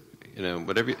 birth,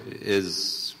 whatever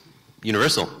is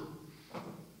universal,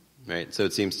 right? So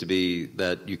it seems to be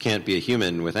that you can't be a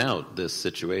human without this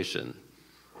situation,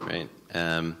 right?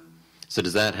 So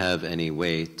does that have any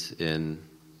weight in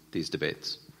these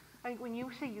debates? When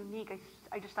you say unique,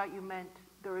 I just thought you meant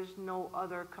there is no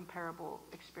other comparable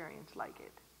experience like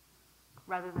it,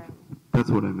 rather than... That's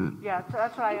what I meant. Yeah, so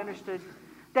that's what I understood.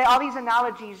 All these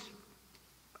analogies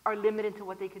are limited to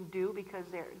what they can do because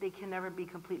they can never be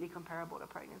completely comparable to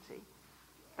pregnancy.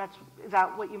 Is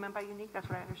that what you meant by unique? That's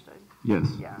what I understood. Yes.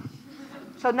 Yeah.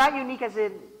 So not unique as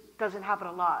it doesn't happen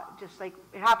a lot, just like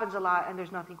it happens a lot and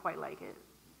there's nothing quite like it.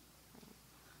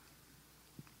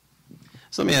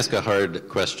 So let me ask a hard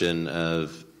question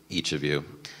of each of you.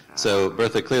 So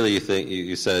Bertha, clearly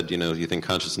you said you think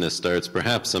consciousness starts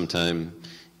perhaps sometime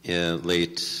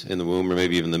late in the womb, or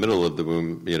maybe even the middle of the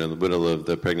womb. The middle of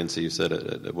the pregnancy. You said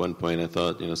at one point. I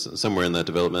thought somewhere in that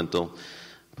developmental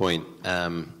point.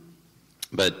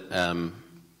 But I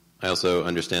also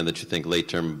understand that you think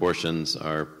late-term abortions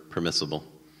are permissible.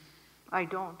 I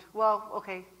don't. Well,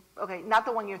 okay, not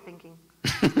the one you're thinking.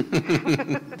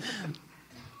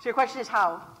 So your question is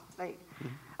how? All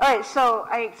right. So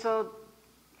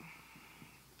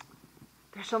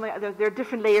there's so many. There are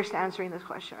different layers to answering this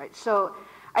question, right? So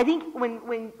I think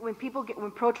when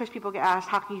pro-choice people get asked,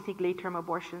 how can you think late-term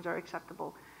abortions are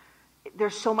acceptable?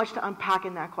 There's so much to unpack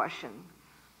in that question,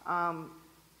 and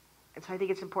so I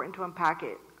think it's important to unpack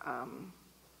it.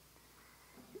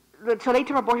 So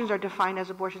late-term abortions are defined as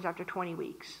abortions after 20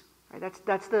 weeks. Right?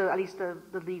 That's at least the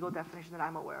legal definition that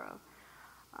I'm aware of.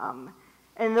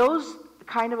 And those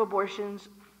kind of abortions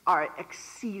are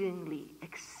exceedingly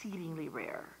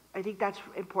rare. I think that's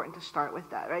important to start with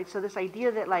that, right? So this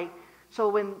idea that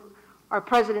when our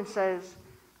president says,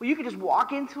 well, you can just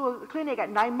walk into a clinic at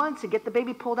 9 months and get the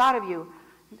baby pulled out of you.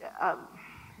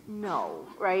 No,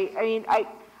 right? I mean, I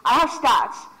have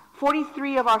stats.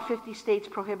 43 of our 50 states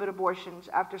prohibit abortions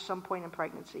after some point in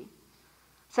pregnancy.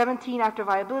 17 after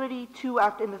viability, 2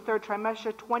 after in the third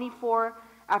trimester, 24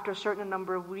 after a certain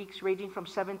number of weeks, ranging from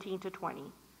 17 to 20.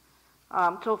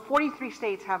 So 43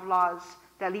 states have laws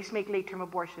that at least make late-term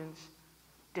abortions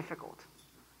difficult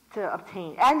to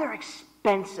obtain. And they're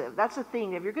expensive. That's the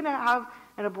thing. If you're going to have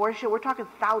an abortion, we're talking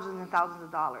thousands and thousands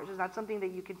of dollars. It's not something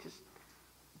that you can just...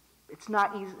 It's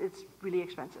not easy. It's really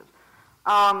expensive.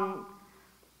 According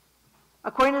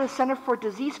to the Center for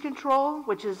Disease Control,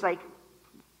 which is the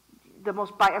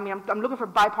most... I'm looking for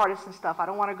bipartisan stuff. I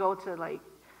don't want to go to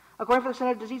According to the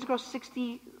Center for Disease Control,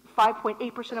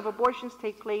 65.8% of abortions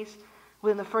take place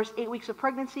within the first 8 weeks of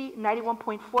pregnancy.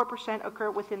 91.4%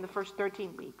 occur within the first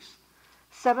 13 weeks.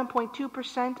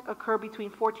 7.2% occur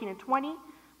between 14 and 20,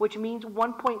 which means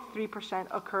 1.3%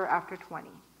 occur after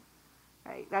 20.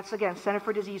 Right? That's, again, Center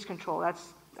for Disease Control.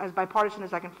 That's as bipartisan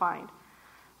as I can find.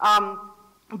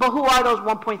 But who are those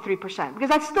 1.3%? Because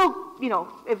that's still,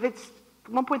 if it's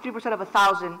 1.3% of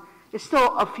 1,000, it's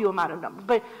still a few amount of numbers.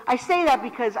 But I say that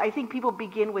because I think people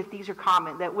begin with these are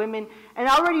common, that women, and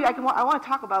already I want to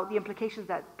talk about the implications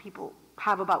that people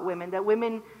have about women, that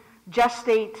women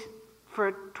gestate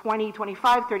for 20,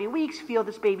 25, 30 weeks, feel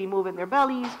this baby move in their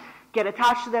bellies, get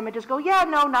attached to them and just go, yeah,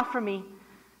 no, not for me.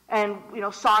 And,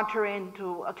 saunter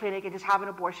into a clinic and just have an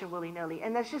abortion willy-nilly.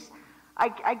 And that's just,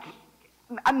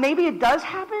 maybe it does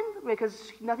happen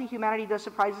because nothing humanity does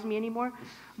surprises me anymore,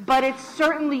 but it's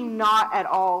certainly not at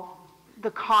all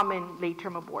the common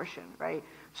late-term abortion, right?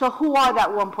 So who are that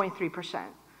 1.3%?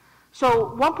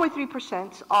 So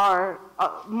 1.3% are,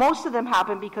 most of them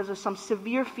happen because of some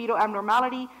severe fetal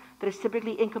abnormality that is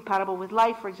typically incompatible with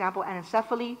life, for example,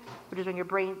 anencephaly, which is when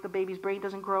the baby's brain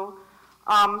doesn't grow,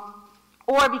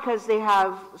 or because they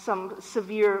have some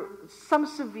severe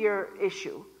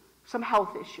issue, some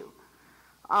health issue.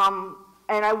 And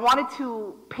I wanted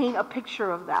to paint a picture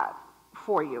of that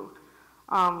for you.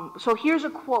 So here's a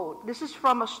quote. This is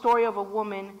from a story of a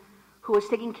woman who was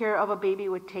taking care of a baby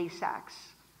with Tay-Sachs,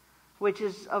 which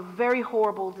is a very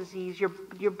horrible disease.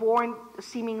 You're born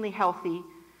seemingly healthy,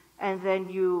 and then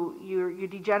you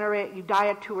degenerate, you die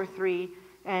at 2 or 3,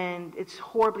 and it's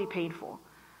horribly painful.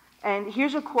 And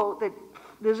here's a quote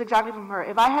this is exactly from her.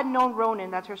 If I had known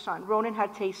Ronan, that's her son, Ronan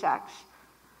had Tay-Sachs,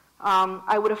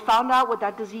 I would have found out what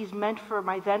that disease meant for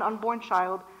my then unborn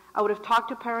child. I would have talked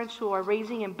to parents who are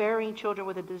raising and burying children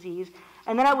with a disease,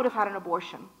 and then I would have had an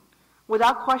abortion.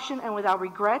 Without question and without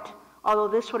regret, although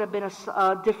this would have been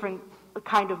a different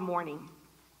kind of mourning.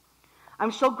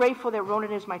 I'm so grateful that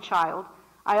Ronan is my child.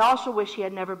 I also wish he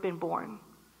had never been born.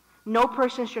 No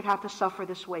person should have to suffer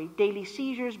this way. Daily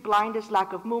seizures, blindness,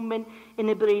 lack of movement,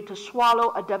 inability to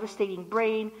swallow, a devastating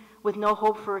brain with no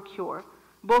hope for a cure.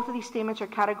 Both of these statements are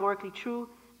categorically true.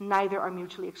 Neither are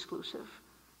mutually exclusive,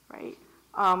 right?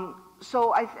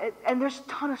 And there's a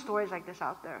ton of stories like this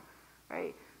out there,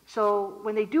 right? So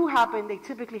when they do happen, they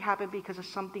typically happen because of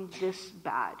something this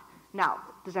bad. Now,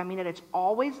 does that mean that it's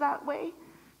always that way?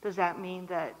 Does that mean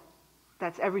that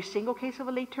that's every single case of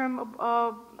a late-term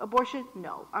abortion?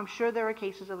 No. I'm sure there are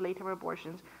cases of late-term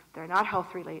abortions that are not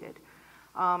health-related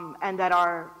and that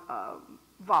are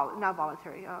not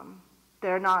voluntary.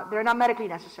 They're not medically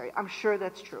necessary. I'm sure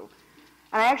that's true.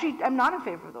 And I'm not in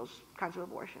favor of those kinds of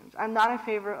abortions. I'm not in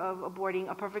favor of aborting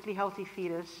a perfectly healthy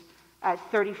fetus at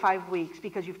 35 weeks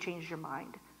because you've changed your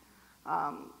mind.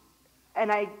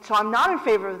 So I'm not in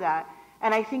favor of that.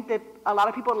 And I think that a lot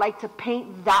of people like to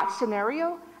paint that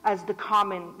scenario as the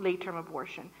common late-term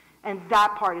abortion. And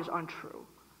that part is untrue,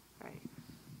 right?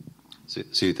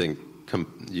 So you think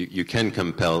you can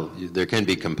compel, there can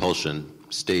be compulsion,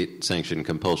 state-sanctioned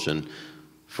compulsion,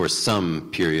 for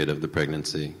some period of the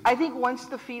pregnancy? I think once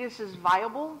the fetus is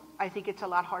viable, I think it's a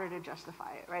lot harder to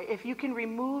justify it, right? If you can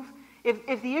remove,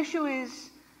 if the issue is,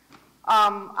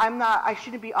 I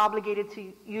shouldn't be obligated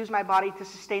to use my body to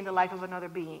sustain the life of another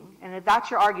being, and if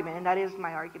that's your argument, and that is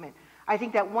my argument, I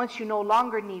think that once you no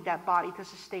longer need that body to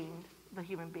sustain the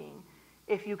human being,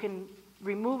 if you can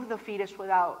remove the fetus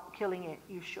without killing it,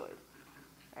 you should.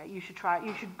 Right? You should try.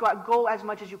 You should go as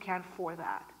much as you can for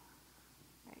that.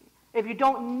 Right? If you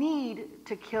don't need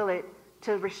to kill it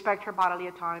to respect her bodily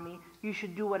autonomy, you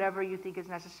should do whatever you think is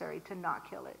necessary to not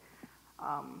kill it.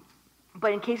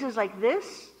 But in cases like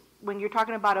this, when you're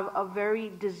talking about a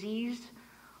very diseased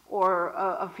or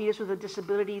a fetus with a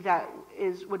disability that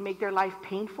would make their life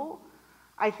painful,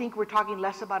 I think we're talking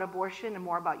less about abortion and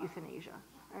more about euthanasia.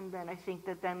 And then I think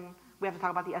that then we have to talk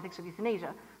about the ethics of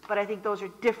euthanasia. But I think those are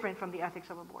different from the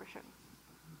ethics of abortion.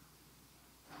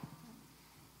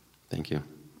 Thank you.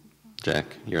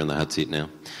 Jack, you're in the hot seat now.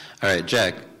 All right,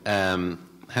 Jack, I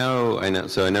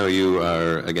know you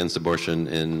are against abortion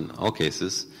in all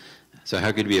cases. So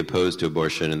how could you be opposed to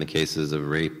abortion in the cases of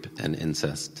rape and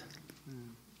incest?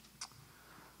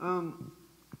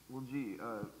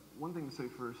 One thing to say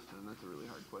first, and that's a really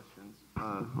hard question.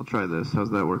 I'll try this.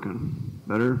 How's that working?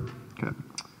 Better? Okay.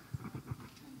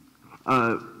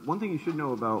 One thing you should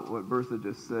know about what Bertha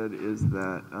just said is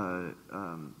that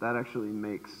that actually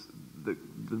makes the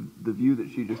view that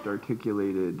she just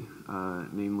articulated,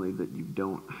 namely that you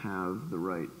don't have the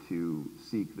right to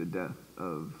seek the death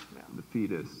of the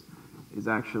fetus, is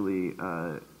actually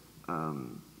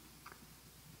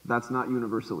that's not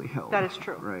universally held. That is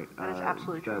true. Right. That is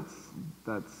absolutely true.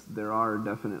 There are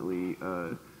definitely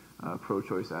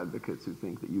pro-choice advocates who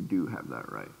think that you do have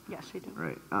that right. Yes, we do.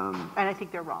 Right. And I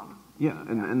think they're wrong. Yeah,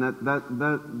 and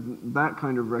that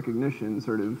kind of recognition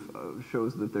sort of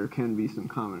shows that there can be some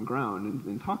common ground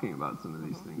in talking about some of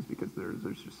these things, because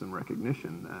there's just some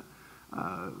recognition that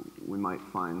we might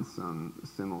find some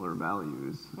similar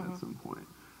values at some point.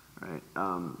 Right.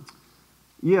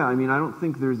 Yeah, I mean, I don't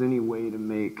think there's any way to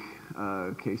make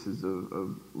cases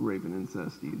of rape and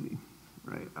incest easy,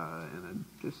 right? And I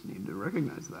just need to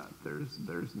recognize that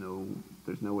there's no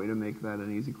way to make that an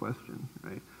easy question,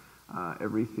 right?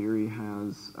 Every theory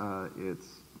has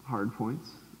its hard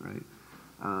points, right?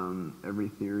 Every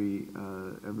theory,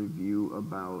 every view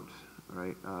about,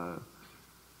 right?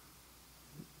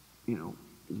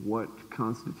 What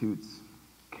constitutes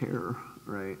care,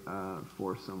 right?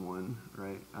 For someone,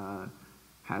 right?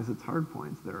 Has its hard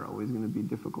points. There are always going to be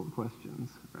difficult questions,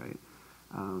 right?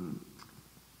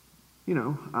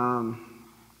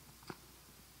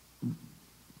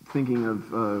 Thinking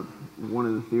of one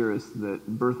of the theorists that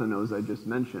Bertha knows I just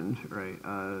mentioned, right?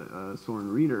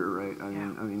 Soren Reeder, right?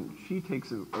 I mean, she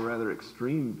takes a rather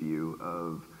extreme view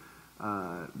of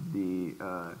the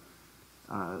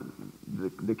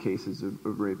cases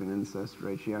of rape and incest,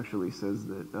 right? She actually says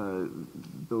that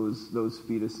those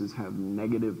fetuses have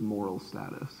negative moral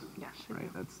status. Yes,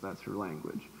 right. That's her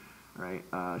language, right?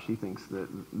 She thinks that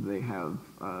they have.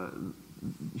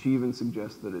 She even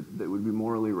suggests that it would be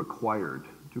morally required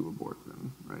to abort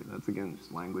them, right? That's again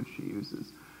just language she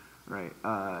uses, right?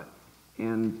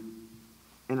 And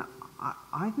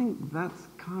I think that's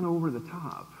kind of over the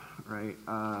top. Right,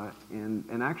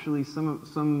 and actually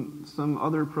some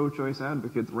other pro-choice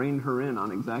advocates reined her in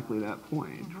on exactly that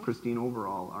point. Christine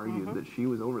Overall argued that she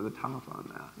was over the top on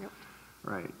that. Yep.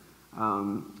 Right,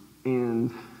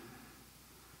 and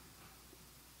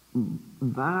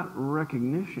that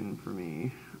recognition for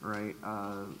me, right,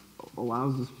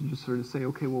 allows us to just sort of say,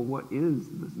 okay, well, what is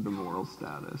the moral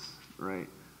status, right,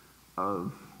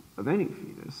 of any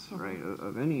fetus, right,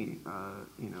 of any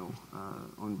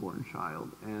unborn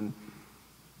child, and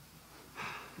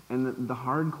the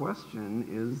hard question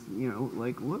is,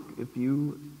 like, look, if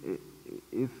you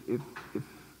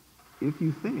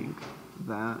think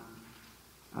that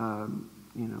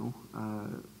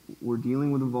we're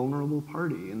dealing with a vulnerable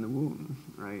party in the womb,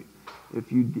 right?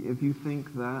 If you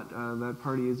think that that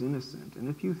party is innocent, and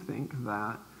if you think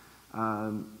that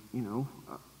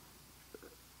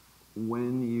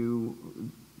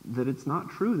that it's not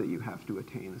true that you have to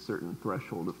attain a certain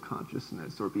threshold of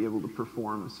consciousness or be able to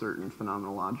perform certain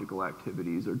phenomenological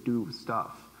activities or do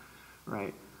stuff,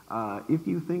 right? If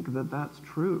you think that that's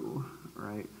true,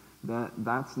 right,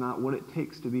 that's not what it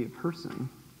takes to be a person,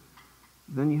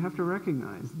 then you have to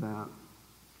recognize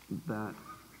that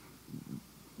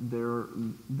there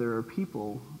are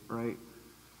people, right,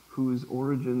 whose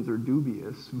origins are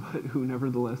dubious, but who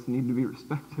nevertheless need to be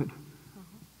respected.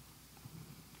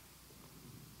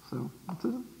 So that's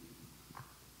it.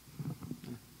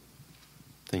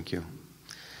 Thank you.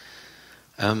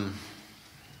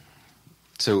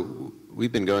 So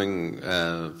we've been going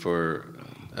for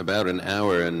about an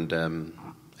hour, and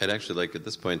I'd actually like at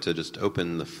this point to just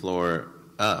open the floor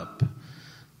up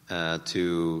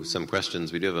to some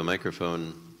questions. We do have a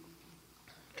microphone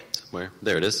somewhere.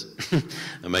 There it is.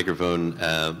 A microphone,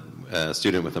 a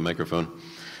student with a microphone.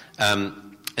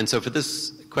 And so for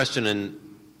this question and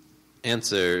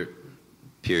answer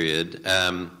period,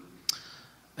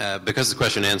 because the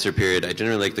question and answer period, I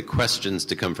generally like the questions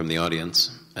to come from the audience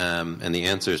and the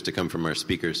answers to come from our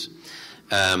speakers.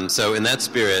 So in that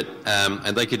spirit,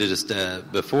 I'd like you to just,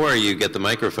 before you get the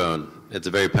microphone, it's a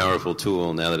very powerful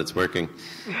tool now that it's working,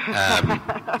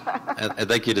 I'd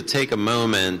like you to take a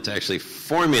moment to actually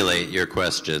formulate your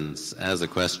questions as a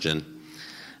question,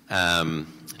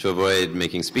 to avoid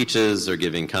making speeches or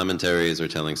giving commentaries or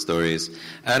telling stories.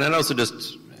 And I'd also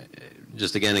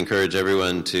just again encourage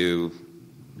everyone to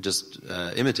just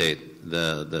imitate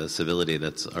the civility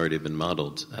that's already been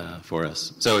modeled for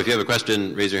us. So if you have a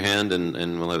question, raise your hand,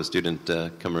 and we'll have a student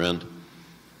come around.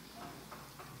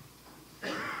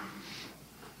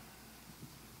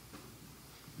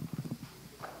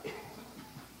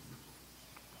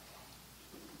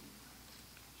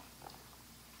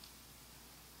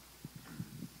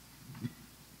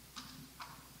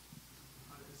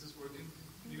 Is this working?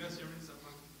 Can you guys hear me?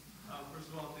 First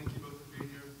of all, thank you both for being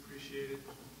here. Appreciate it.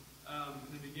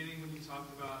 In the beginning, when you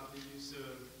talked about the use of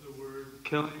the word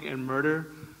killing and murder,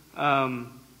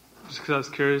 just because I was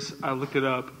curious, I looked it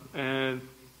up, and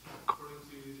according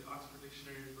to the Oxford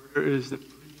Dictionary, murder is the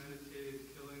premeditated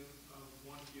killing of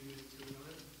one human to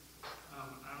another.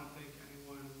 I don't think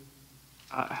anyone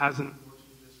has an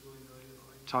abortion just willy-nilly,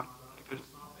 like talking about it. There's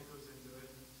thought that goes into it.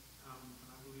 I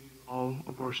believe all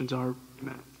abortions are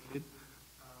premeditated.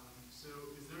 So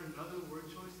is there another word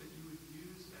choice that you would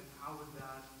use, and how would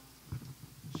that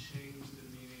change the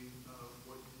meaning of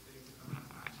what you think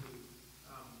actually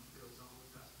goes on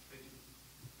with that? Thank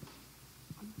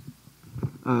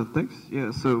you. Thanks.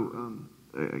 Yeah, so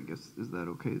I guess, is that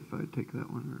okay if I take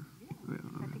that one? Or? Yeah,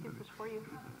 I think it was for you.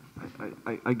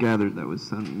 I gathered that was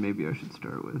something maybe I should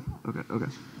start with. Okay. Go for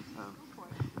it.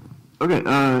 Okay,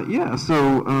 yeah,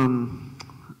 so,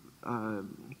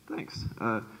 thanks.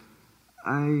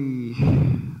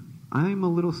 I'm a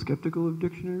little skeptical of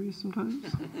dictionaries sometimes,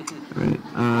 right?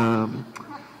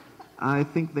 I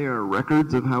think they are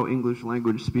records of how English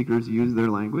language speakers use their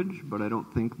language, but I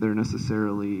don't think they're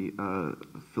necessarily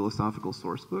philosophical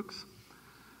source books,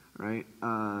 right?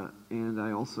 And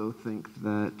I also think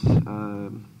that,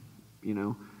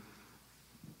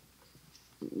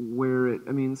 where it,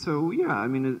 I mean, so yeah, I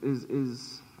mean,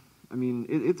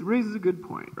 it raises a good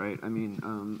point, right? I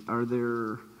mean, are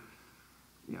there,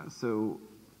 yeah, so,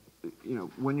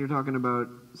 when you're talking about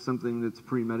something that's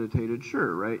premeditated,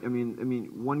 sure, right? I mean,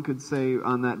 one could say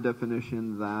on that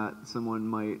definition that someone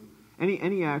might,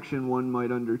 any action one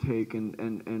might undertake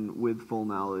and with full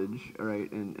knowledge,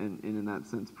 right, and in that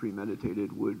sense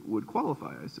premeditated would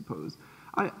qualify, I suppose.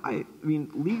 I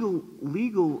mean, legal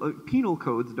penal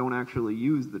codes don't actually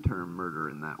use the term murder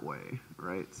in that way,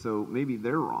 right? So maybe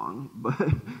they're wrong,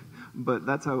 but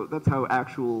that's how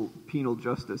actual penal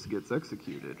justice gets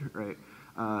executed, right?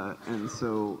 And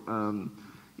so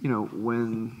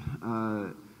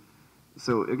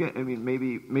so again, I mean,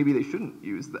 maybe they shouldn't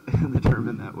use the term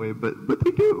in that way, but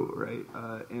they do, right?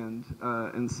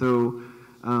 And so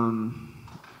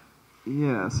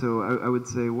yeah, so I would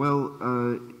say, well,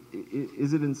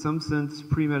 is it in some sense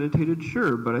premeditated?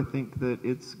 Sure, but I think that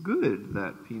it's good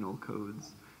that penal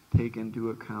codes take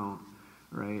into account,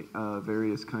 right,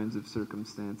 various kinds of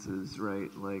circumstances,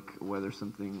 right, like whether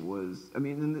something was, I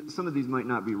mean, and some of these might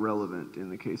not be relevant in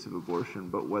the case of abortion,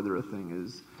 but whether a thing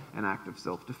is an act of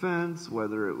self-defense,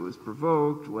 whether it was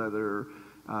provoked, whether,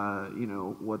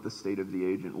 what the state of the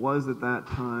agent was at that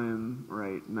time,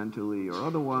 right, mentally or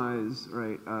otherwise,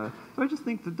 right. So I just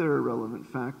think that there are relevant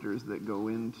factors that go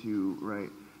into, right,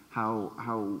 how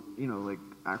like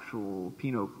actual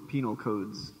penal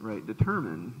codes, right,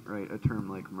 determine, right, a term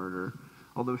like murder.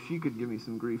 Although she could give me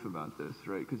some grief about this,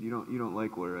 right? Because you don't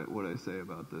like what I say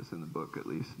about this in the book, at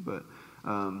least. But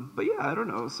yeah, I don't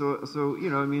know. So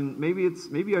I mean, maybe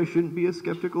I shouldn't be as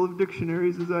skeptical of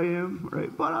dictionaries as I am,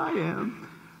 right? But I am,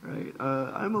 right?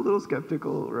 I'm a little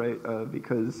skeptical, right?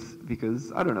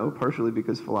 Because I don't know, partially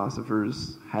because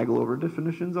philosophers haggle over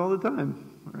definitions all the time,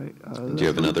 right? Do you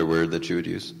have another word that you would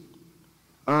use?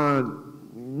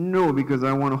 No, because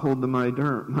I want to hold to my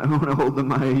term. I want to hold to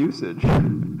my usage.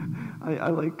 I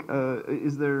like.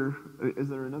 Is there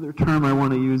another term I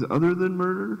want to use other than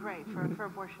murder? Right, for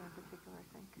abortion in particular, I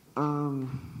think.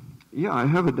 Yeah, I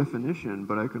have a definition,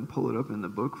 but I can pull it up in the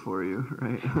book for you,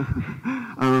 right?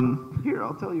 Here,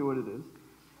 I'll tell you what it is.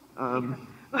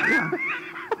 Yeah.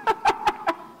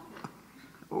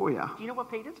 Oh, yeah. Do you know what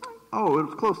page it's on? Oh, it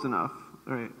was close enough.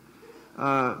 All right.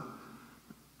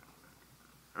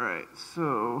 All right,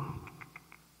 so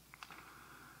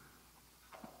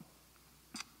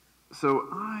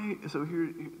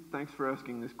here, thanks for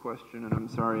asking this question, and I'm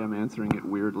sorry I'm answering it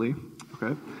weirdly.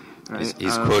 Okay. Right.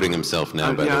 He's quoting himself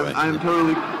now, by the way.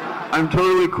 I'm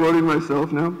totally quoting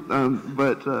myself now.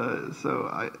 So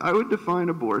I would define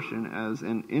abortion as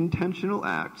an intentional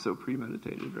act, so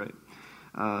premeditated, right?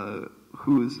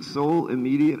 Whose sole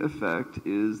immediate effect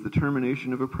is the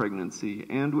termination of a pregnancy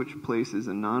and which places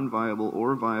a non-viable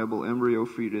or viable embryo,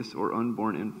 fetus, or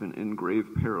unborn infant in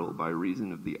grave peril by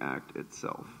reason of the act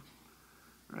itself.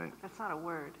 Right? That's not a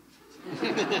word.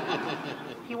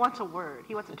 He wants a word.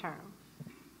 He wants a term.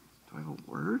 Do I have a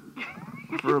word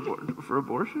for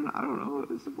abortion? I don't know.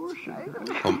 It's abortion. Right?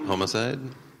 Homicide?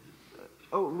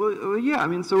 Oh, well, yeah. I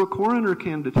mean, so a coroner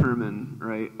can determine,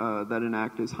 right, that an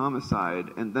act is homicide,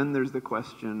 and then there's the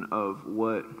question of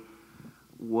what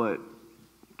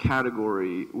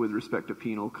category with respect to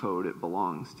penal code it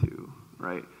belongs to,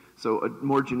 right? So a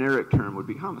more generic term would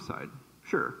be homicide,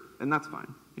 sure, and that's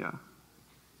fine, yeah.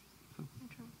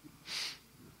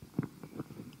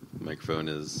 Microphone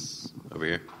is over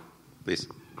here, please.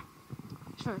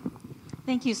 Sure.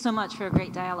 Thank you so much for a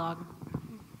great dialogue.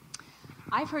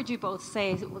 I've heard you both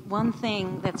say one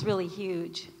thing that's really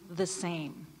huge, the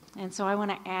same. And so I want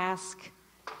to ask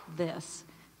this.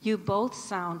 You both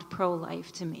sound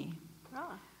pro-life to me.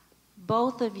 Oh.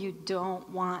 Both of you don't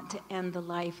want to end the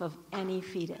life of any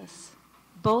fetus.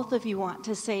 Both of you want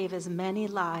to save as many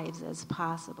lives as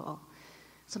possible.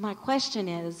 So my question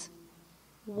is,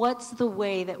 what's the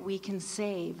way that we can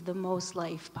save the most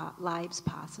lives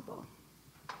possible?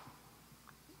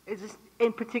 Is this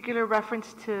in particular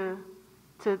reference to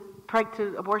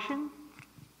abortion,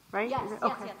 right? Yes,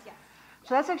 Okay. yes.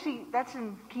 So that's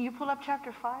in. Can you pull up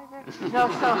chapter 5 there? No,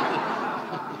 so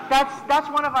that's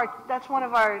one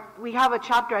of our. We have a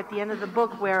chapter at the end of the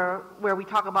book where we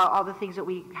talk about all the things that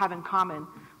we have in common,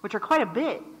 which are quite a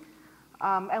bit.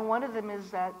 And one of them is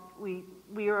that we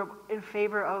are in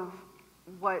favor of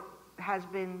what has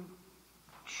been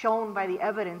shown by the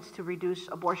evidence to reduce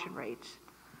abortion rates.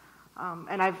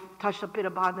 And I've touched a bit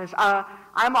upon this.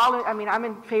 I'm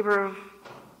in favor of.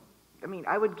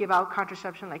 I would give out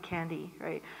contraception like candy,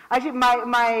 right? Actually,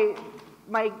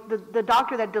 the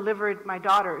doctor that delivered my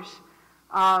daughters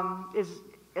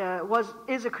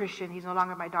is a Christian. He's no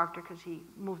longer my doctor because he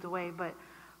moved away. But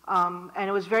and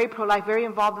it was very pro-life, very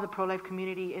involved in the pro-life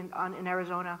community in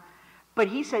Arizona. But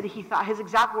he said he thought his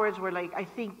exact words were like, I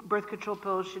think birth control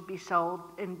pills should be sold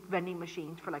in vending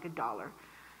machines for like $1.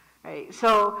 Right.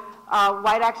 So,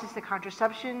 wide access to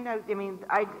contraception. I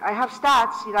have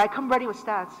stats. I come ready with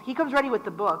stats. He comes ready with the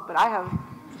book, but I have.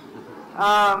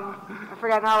 I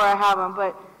forgot now where I have them,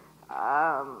 but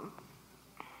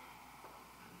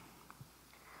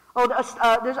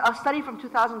there's a study from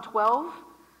 2012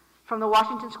 from the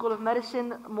Washington School of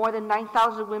Medicine. More than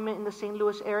 9,000 women in the St.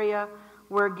 Louis area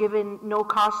were given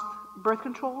no-cost birth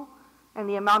control, and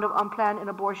the amount of unplanned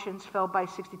abortions fell by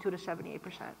 62 to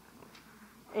 78%.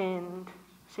 In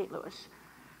St. Louis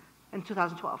in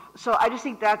 2012. So I just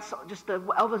think that's just the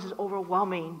evidence is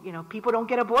overwhelming. People don't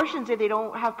get abortions if they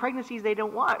don't have pregnancies they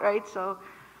don't want, right? So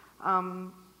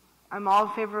I'm all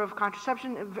in favor of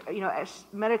contraception,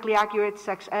 medically accurate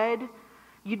sex ed,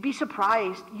 You'd be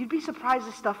surprised. You'd be surprised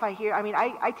the stuff I hear. I mean,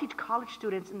 I teach college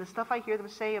students, and the stuff I hear them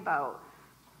say about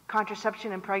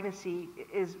contraception and pregnancy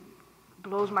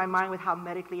blows my mind with how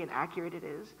medically inaccurate it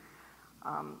is.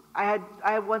 I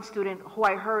had one student who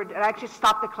I heard, and I actually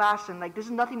stopped the class and like, this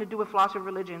is nothing to do with philosophy of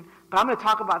religion, but I'm going to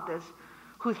talk about this,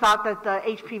 who thought that the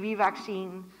HPV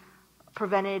vaccine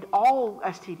prevented all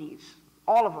STDs,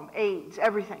 all of them, AIDS,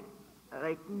 everything.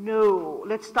 Like, no,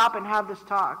 let's stop and have this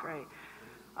talk, right?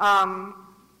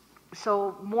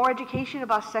 So more education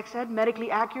about sex ed,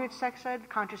 medically accurate sex ed,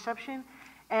 contraception,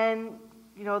 and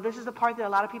this is the part that a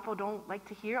lot of people don't like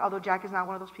to hear, although Jack is not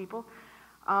one of those people.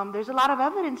 There's a lot of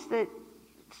evidence that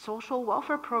social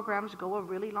welfare programs go a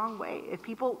really long way. If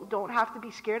people don't have to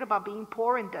be scared about being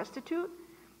poor and destitute,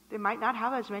 they might not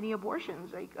have as many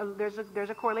abortions. Like, there's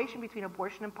a correlation between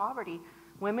abortion and poverty.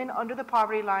 Women under the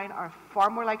poverty line are far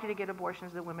more likely to get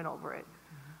abortions than women over it.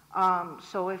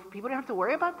 So if people didn't have to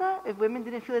worry about that, if women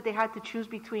didn't feel that they had to choose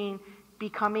between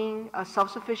becoming a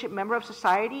self-sufficient member of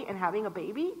society and having a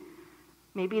baby,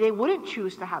 maybe they wouldn't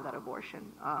choose to have that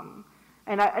abortion.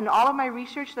 And all of my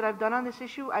research that I've done on this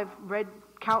issue, I've read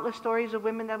countless stories of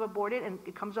women that have aborted, and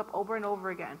it comes up over and over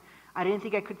again. I didn't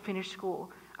think I could finish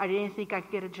school. I didn't think I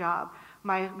could get a job.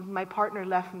 My partner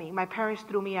left me. My parents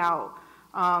threw me out.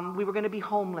 We were going to be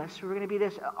homeless. We were going to be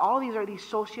this. All of these are these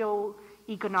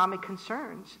socio-economic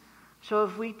concerns. So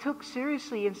if we took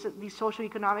seriously these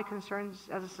socio-economic concerns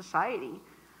as a society,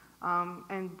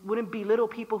 and wouldn't belittle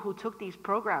people who took these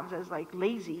programs as like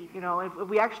lazy, if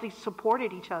we actually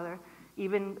supported each other,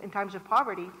 even in times of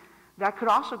poverty, that could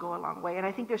also go a long way. And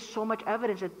I think there's so much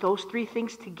evidence that those three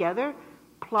things together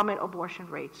plummet abortion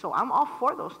rates. So I'm all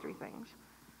for those three things.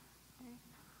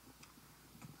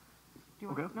 Do you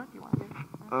want, no? Do you want to?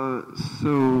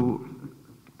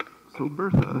 So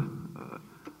Bertha,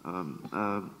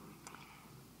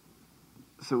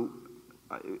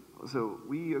 so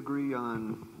we agree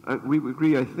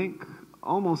I think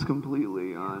almost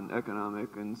completely on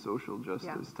economic and social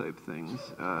justice type things.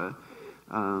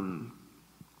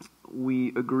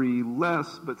 We agree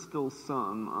less, but still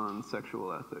some, on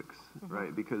sexual ethics,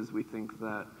 right? Because we think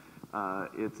that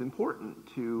it's important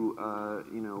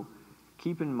to,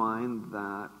 keep in mind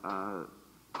that,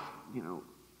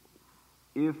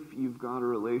 if you've got a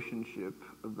relationship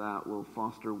that will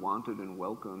foster wanted and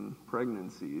welcome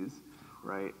pregnancies,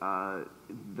 right,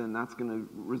 then that's going to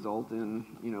result in,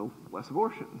 less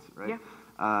abortions, right?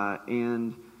 Yeah.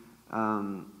 And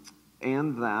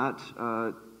that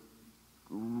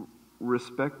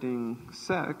respecting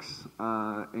sex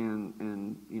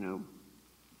and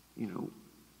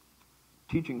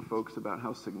teaching folks about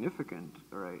how significant,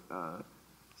 right,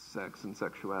 sex and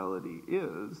sexuality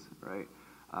is, right,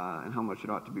 and how much it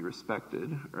ought to be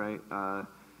respected, right?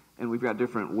 And we've got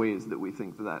different ways that we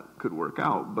think that could work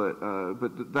out, but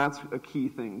that's a key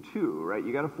thing too, right?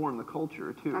 You got to form the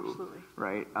culture too. Absolutely.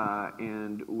 Right?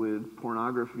 And with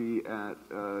pornography at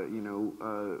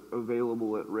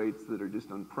available at rates that are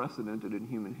just unprecedented in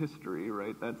human history,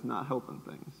 right? That's not helping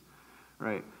things,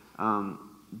 right?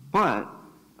 But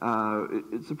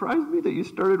it surprised me that you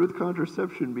started with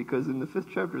contraception, because in the 5th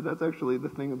chapter, that's actually the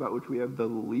thing about which we have the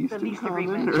least in common,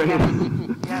 agreement. right? Yes.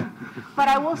 Yeah. But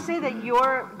I will say that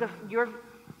your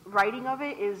writing of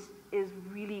it is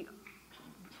really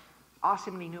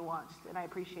awesomely nuanced, and I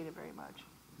appreciate it very much.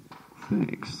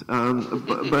 Thanks.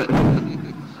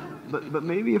 But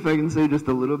maybe if I can say just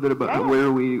a little bit about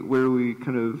where we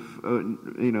kind of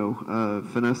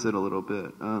finesse it a little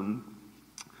bit.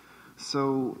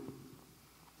 So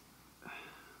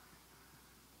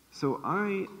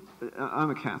I'm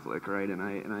a Catholic, right? And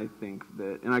I think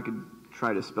that, and I could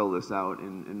try to spell this out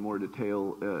in more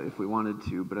detail if we wanted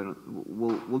to, but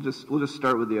we'll just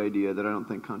start with the idea that I don't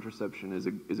think contraception is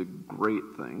a great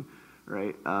thing,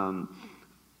 right?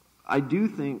 I do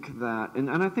think that, and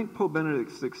I think Pope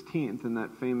Benedict XVI, in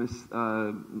that famous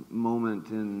moment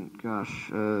in, I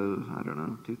don't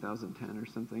know, 2010 or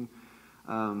something,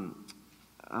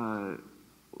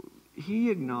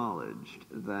 he acknowledged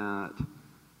that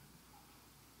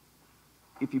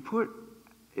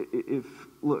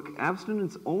look,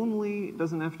 abstinence only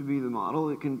doesn't have to be the model.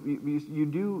 It can you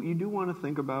do want to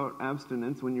think about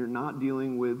abstinence when you're not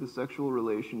dealing with a sexual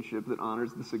relationship that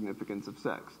honors the significance of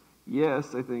sex.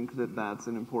 Yes, I think that that's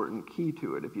an important key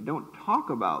to it. If you don't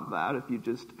talk about that, if you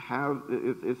just have,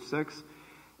 if sex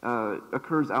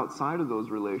occurs outside of those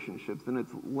relationships, then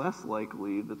it's less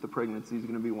likely that the pregnancy is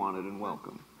going to be wanted and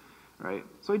welcome, right?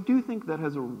 So I do think that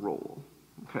has a role,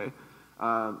 okay?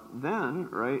 Then,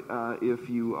 right, if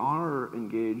you are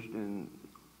engaged in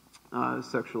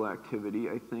sexual activity.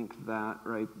 I think that,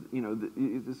 right,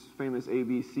 this famous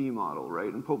ABC model,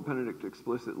 right, and Pope Benedict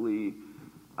explicitly,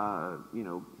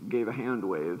 gave a hand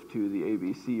wave to the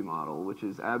ABC model, which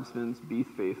is abstinence, be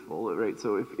faithful, right?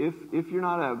 So if you're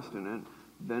not abstinent,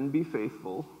 then be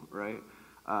faithful, right?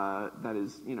 That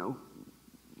is,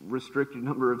 restricted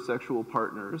number of sexual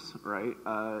partners, right?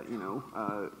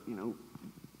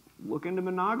 Look into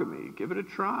monogamy, give it a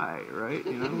try, right?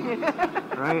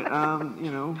 Right?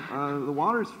 The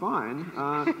water's fine,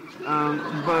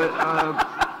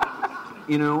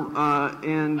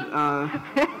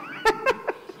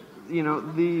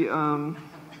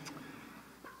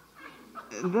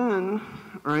 then,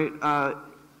 right?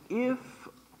 If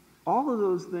all of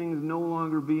those things no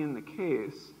longer being the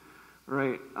case,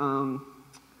 right?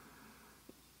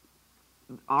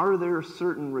 Are there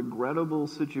certain regrettable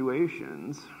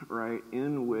situations, right,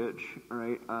 in which,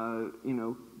 right,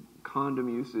 condom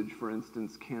usage, for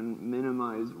instance, can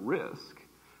minimize risk,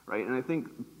 right? And I think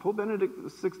Pope Benedict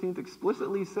XVI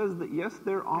explicitly says that, yes,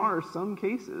 there are some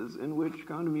cases in which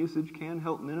condom usage can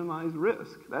help minimize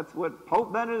risk. That's what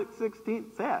Pope Benedict XVI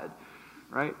said,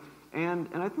 right? And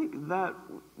I think that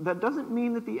doesn't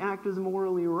mean that the act is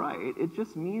morally right. It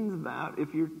just means that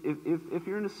if you're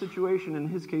in a situation, in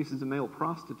his case is a male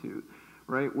prostitute,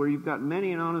 right, where you've got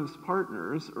many anonymous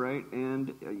partners, right,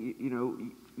 and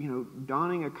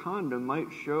donning a condom might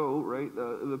show, right,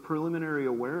 the preliminary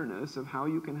awareness of how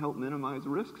you can help minimize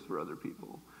risks for other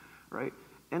people, right?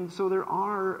 And so there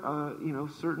are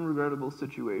certain regrettable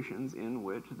situations in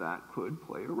which that could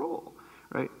play a role.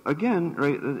 Right. Again,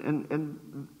 right,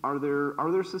 and are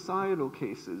there societal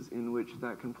cases in which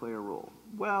that can play a role?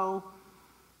 Well,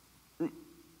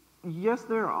 yes,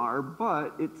 there are,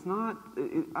 but it's not.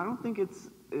 I don't think it's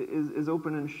as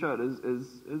open and shut as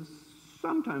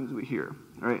sometimes we hear.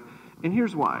 Right, and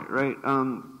here's why. Right,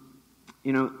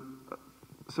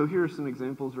 so here are some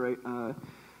examples. Right,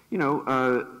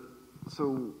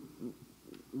 so.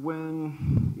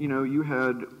 When, you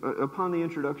had, upon the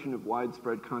introduction of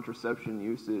widespread contraception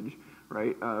usage,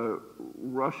 right,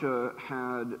 Russia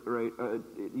had, right,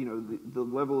 the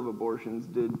level of abortions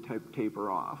did taper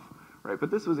off, right?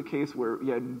 But this was a case where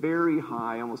you had very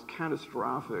high, almost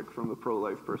catastrophic from a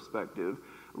pro-life perspective,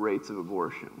 rates of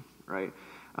abortion, right?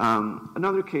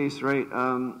 Another case, right,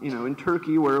 in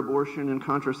Turkey where abortion and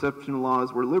contraception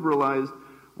laws were liberalized,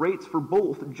 rates for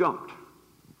both jumped,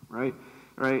 right?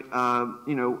 Right,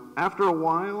 after a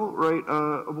while, right,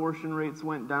 abortion rates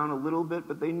went down a little bit,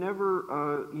 but they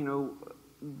never,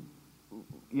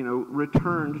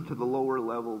 returned to the lower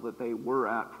level that they were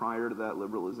at prior to that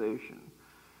liberalization,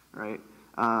 right?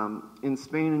 In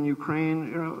Spain and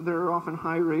Ukraine, there are often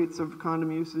high rates of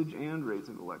condom usage and rates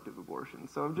of elective abortion.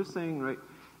 So I'm just saying, right,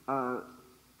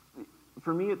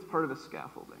 for me, it's part of a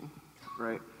scaffolding,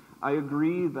 right? I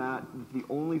agree that the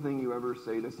only thing you ever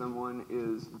say to someone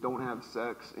is don't have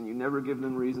sex, and you never give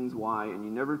them reasons why, and you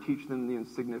never teach them the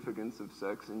insignificance of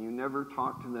sex, and you never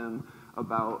talk to them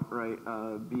about, right,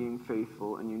 being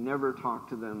faithful, and you never talk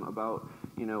to them about,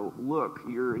 look,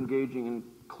 you're engaging in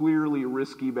clearly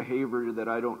risky behavior that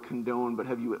I don't condone, but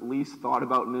have you at least thought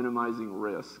about minimizing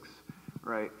risks,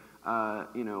 right?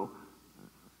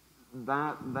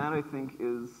 That I think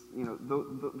is,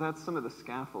 that's some of the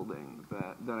scaffolding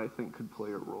that I think could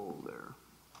play a role there.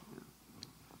 Yeah.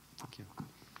 Thank you.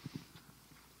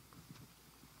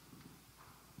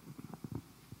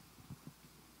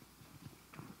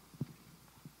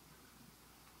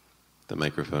 The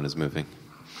microphone is moving.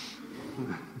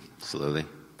 Slowly,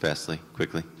 fastly,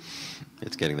 quickly.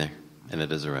 It's getting there, and it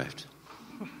has arrived.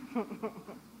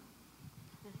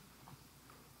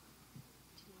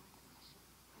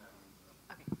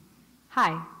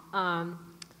 Hi.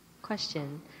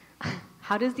 Question.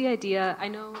 How does the idea, I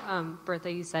know,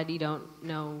 Bertha, you said you don't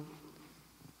know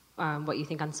what you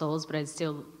think on souls, but I'd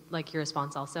still like your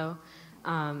response also.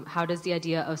 How does the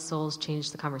idea of souls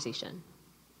change the conversation?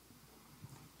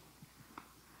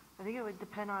 I think it would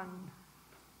depend on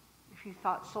if you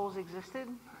thought souls existed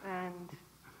and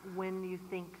when you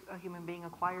think a human being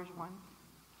acquires one.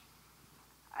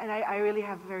 And I really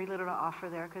have very little to offer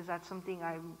there because that's something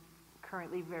I'm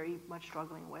currently very much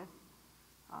struggling with.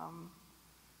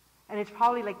 And it's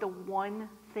probably like the one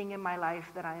thing in my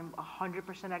life that I am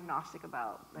 100% agnostic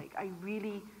about. Like I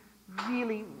really,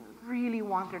 really, really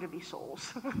want there to be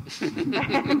souls.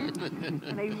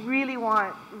 and I really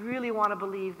want to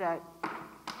believe that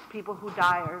people who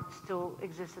die still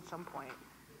exist at some point.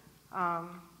 I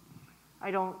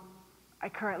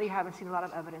currently haven't seen a lot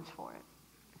of evidence for it.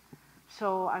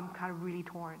 So I'm kind of really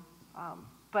torn.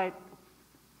 But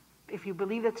if you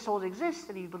believe that souls exist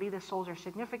and you believe that souls are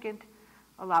significant,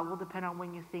 a lot will depend on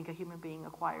when you think a human being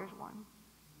acquires one.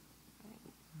 Right?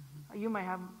 You might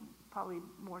have probably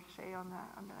more to say on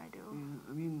that than I do. Yeah,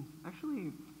 I mean,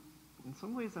 actually, in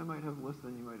some ways I might have less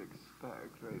than you might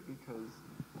expect, right? Because,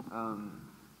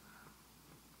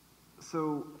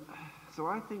 so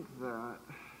I think that,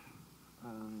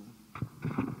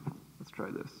 let's try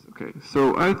this. Okay,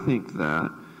 so I think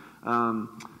that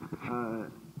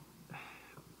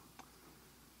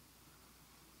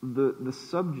the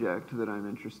subject that I'm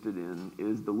interested in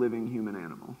is the living human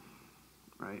animal,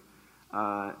 right?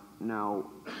 Now,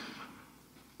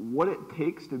 what it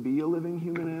takes to be a living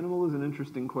human animal is an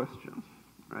interesting question,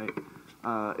 right?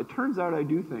 It turns out I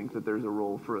do think that there's a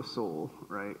role for a soul,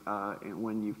 right? And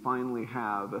when you finally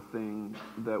have a thing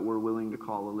that we're willing to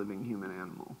call a living human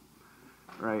animal,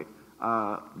 right?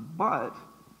 But,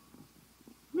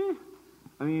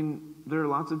 I mean, there are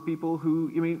lots of people who,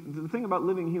 the thing about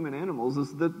living human animals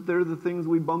is that they're the things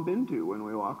we bump into when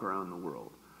we walk around the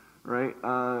world, right?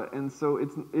 And so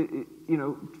it's,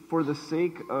 for the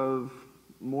sake of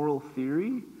moral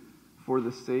theory, for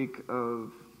the sake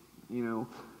of,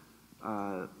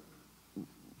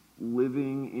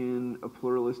 living in a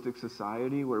pluralistic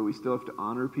society where we still have to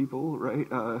honor people, right?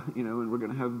 And we're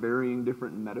going to have varying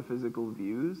different metaphysical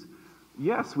views.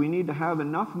 Yes, we need to have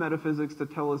enough metaphysics to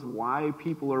tell us why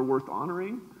people are worth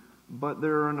honoring, but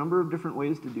there are a number of different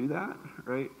ways to do that,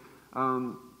 right?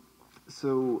 For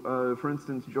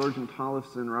instance,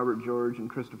 Robert George and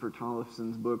Christopher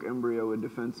Tollefson's book, Embryo, A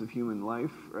Defense of Human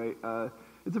Life, right?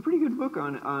 It's a pretty good book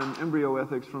on embryo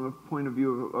ethics from a point of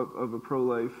view of a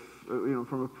pro-life,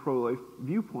 from a pro-life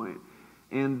viewpoint.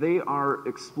 And they are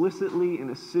explicitly and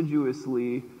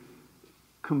assiduously,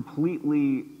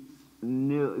 completely,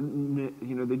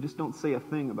 they just don't say a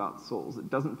thing about souls.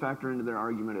 It doesn't factor into their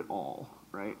argument at all,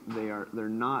 right? They're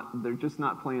just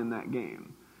not playing that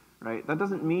game, right? That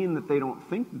doesn't mean that they don't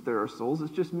think that there are souls.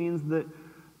 It just means that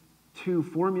to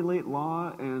formulate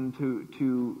law and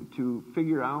to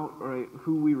figure out, right,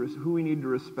 who we need to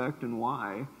respect and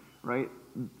why, right,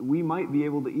 we might be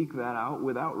able to eke that out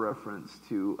without reference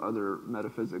to other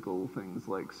metaphysical things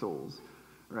like souls,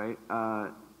 right?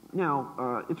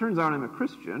 Now, it turns out I'm a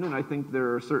Christian, and I think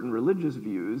there are certain religious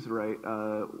views, right,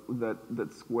 that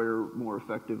square more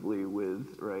effectively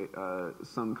with, right,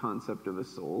 some concept of a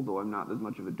soul, though I'm not as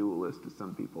much of a dualist as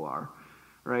some people are,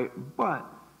 right? But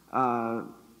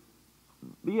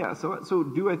yeah, so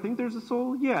do I think there's a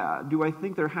soul? Yeah. Do I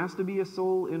think there has to be a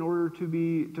soul in order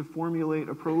to formulate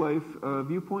a pro-life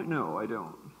viewpoint? No, I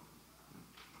don't.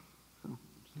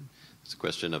 There's a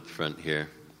question up front here.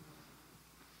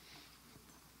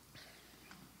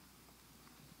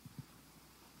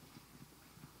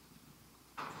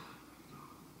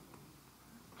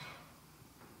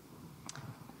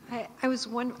 I was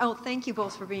wondering, thank you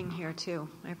both for being here, too.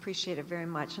 I appreciate it very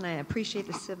much, and I appreciate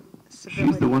the civility.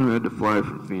 She's the one who had to fly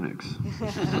from Phoenix.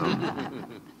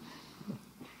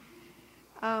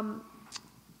 I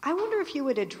wonder if you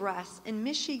would address, in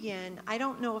Michigan, I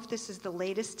don't know if this is the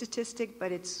latest statistic,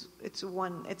 but it's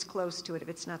close to it if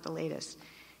it's not the latest.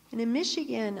 And in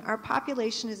Michigan, our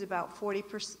population is about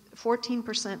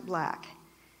 14% black,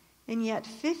 and yet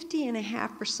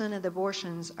 50.5% of the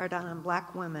abortions are done on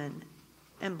black women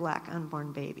and black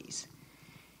unborn babies.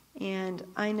 And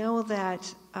I know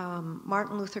that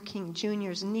Martin Luther King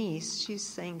Jr.'s niece, she's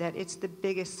saying that it's the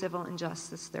biggest civil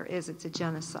injustice there is. It's a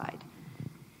genocide.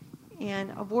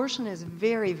 And abortion is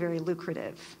very, very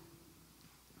lucrative.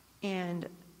 And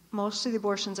most of the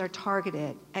abortions are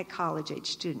targeted at college-age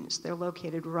students. They're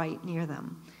located right near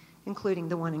them, including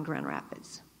the one in Grand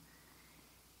Rapids.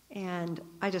 And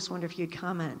I just wonder if you'd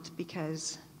comment,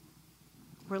 because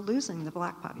we're losing the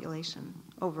black population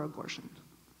over abortion.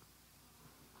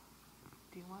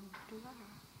 Do you want to do that?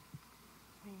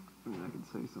 I can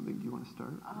say something. Do you want to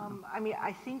start?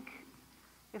 I think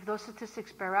if those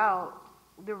statistics bear out,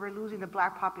 that we're losing the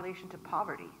black population to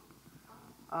poverty,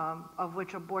 of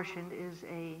which abortion is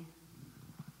a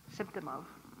symptom of.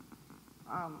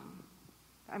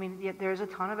 Yet there's a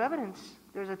ton of evidence.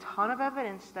 There's a ton of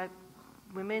evidence that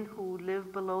women who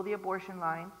live below the abortion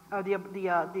line, or the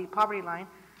poverty line,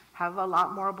 have a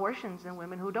lot more abortions than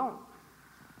women who don't.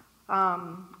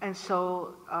 And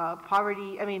so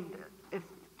poverty, if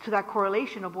to that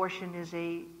correlation, abortion is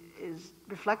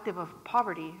reflective of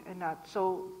poverty, and not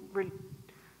so.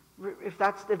 If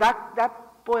that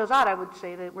boils out, I would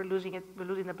say that we're losing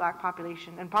the black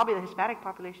population and probably the Hispanic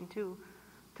population too,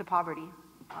 to poverty.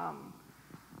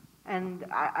 And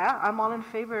I'm all in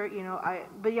favor,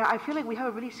 I feel like we have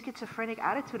a really schizophrenic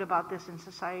attitude about this in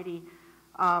society,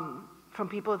 from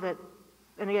people that,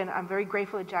 and again, I'm very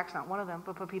grateful that Jack's not one of them,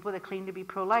 but for people that claim to be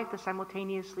pro-life, that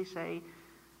simultaneously say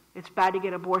It's bad to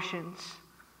get abortions.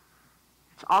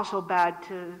 It's also bad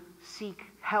to seek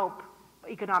help,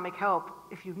 economic help,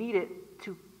 if you need it,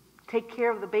 to take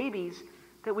care of the babies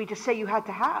that we just say you had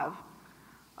to have.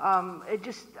 I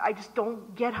just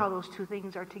don't get how those two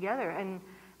things are together.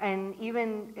 And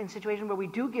even in situations where we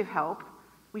do give help,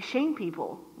 we shame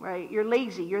people, right? You're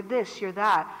lazy, you're this, you're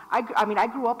that. I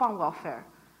grew up on welfare.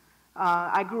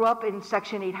 I grew up in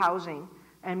Section 8 housing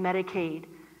and Medicaid,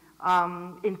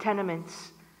 in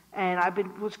tenements, and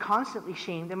was constantly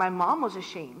shamed, and my mom was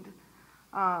ashamed.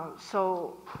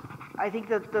 So I think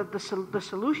that the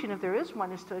solution, if there is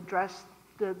one, is to address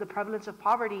the prevalence of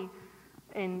poverty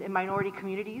in minority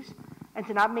communities, and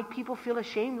to not make people feel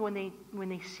ashamed when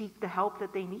they seek the help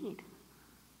that they need.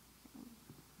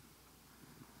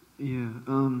 Yeah,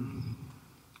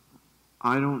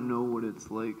 I don't know what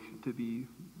it's like to be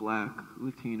black,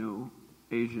 Latino,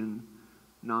 Asian,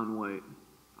 non-white.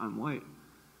 I'm white.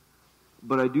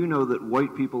 But I do know that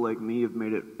white people like me have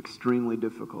made it extremely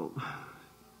difficult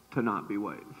to not be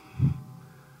white.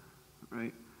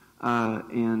 Right?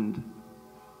 And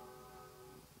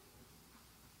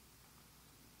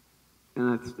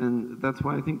that's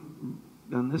why I think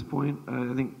on this point,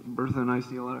 I think Bertha and I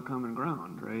see a lot of common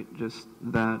ground, right? Just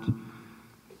that,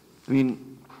 I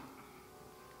mean,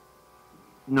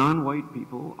 non-white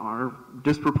people are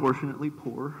disproportionately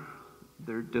poor.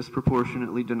 They're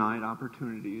disproportionately denied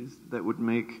opportunities that would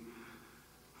make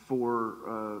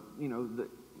for,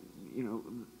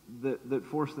 that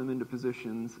force them into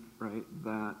positions, right,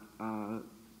 that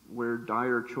where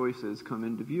dire choices come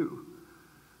into view,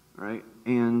 right?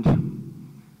 And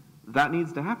that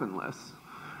needs to happen less,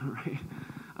 right?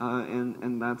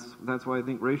 And that's why I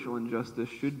think racial injustice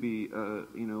should be,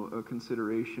 a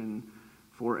consideration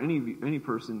for any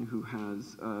person who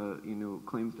has,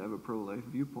 claims to have a pro-life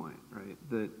viewpoint, right?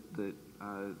 That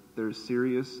there's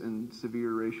serious and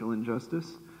severe racial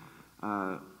injustice.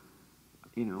 I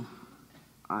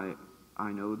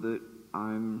know that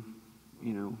I'm,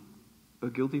 a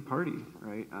guilty party,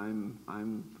 right? I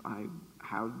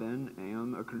have been,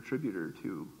 am a contributor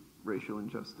to racial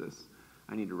injustice.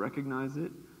 I need to recognize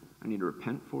it. I need to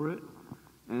repent for it,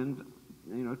 and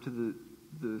to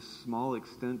the small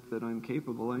extent that I'm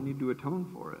capable, I need to atone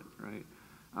for it, right?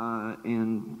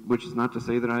 And which is not to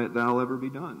say that I'll ever be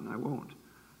done. I won't,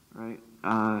 right?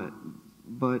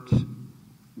 But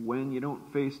when you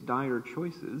don't face dire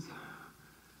choices,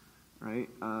 right,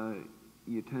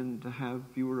 you tend to have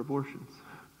fewer abortions.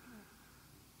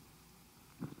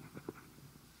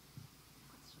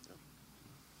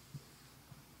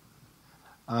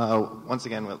 Once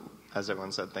again, as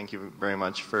everyone said, thank you very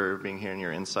much for being here and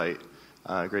your insight.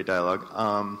 Great dialogue.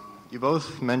 You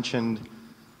both mentioned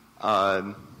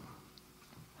how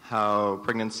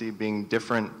pregnancy being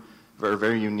different or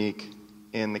very unique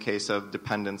in the case of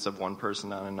dependence of one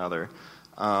person on another.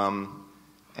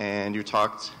 And you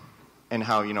talked, and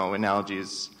how,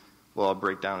 analogies will all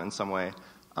break down in some way.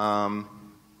 And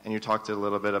you talked a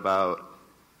little bit about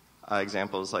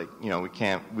examples like,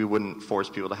 we wouldn't force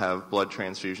people to have blood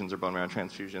transfusions or bone marrow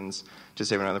transfusions to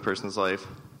save another person's life.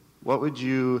 What would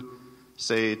you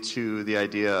say to the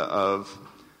idea of,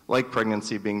 like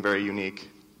pregnancy being very unique,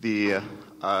 the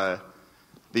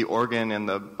organ and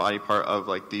the body part of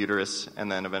like the uterus and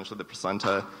then eventually the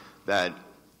placenta, that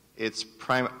it's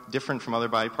different from other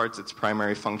body parts, its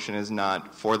primary function is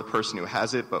not for the person who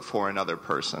has it, but for another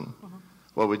person? Mm-hmm.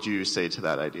 What would you say to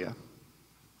that idea?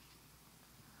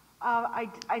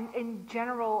 In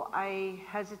general, I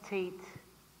hesitate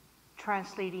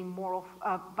translating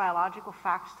biological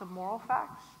facts to moral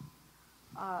facts.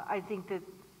 I think that,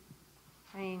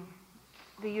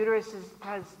 the uterus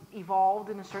has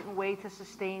evolved in a certain way to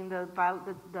sustain the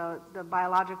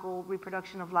biological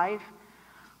reproduction of life.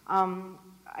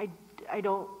 I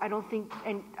don't think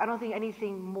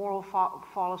anything moral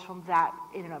follows from that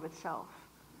in and of itself.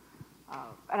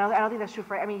 I don't think that's true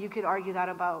for. You could argue that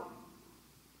about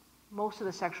most of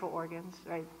the sexual organs,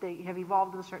 right? They have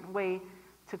evolved in a certain way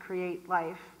to create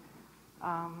life.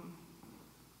 I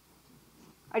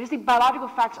just think biological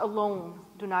facts alone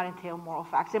do not entail moral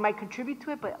facts. They might contribute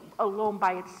to it, but alone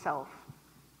by itself,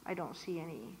 I don't see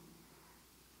any.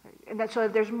 And so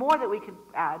if there's more that we could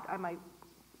add, I might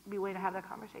be willing to have that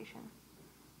conversation.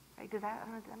 Right? Does that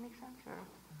make sense? Or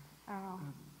I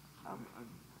don't know.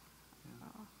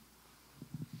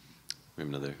 We have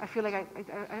another. I feel like I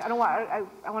don't want. I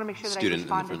want to make sure that I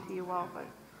responded to you well,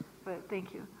 but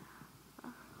thank you.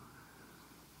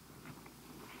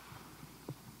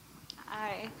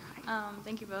 Hi.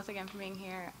 Thank you both again for being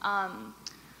here. From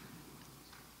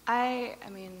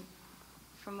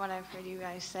what I've heard you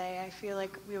guys say, I feel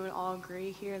like we would all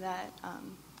agree here that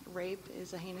rape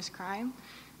is a heinous crime.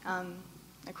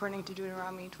 According to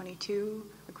Deuteronomy 22,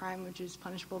 a crime which is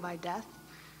punishable by death.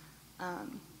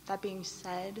 That being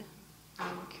said,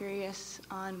 I'm curious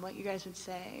on what you guys would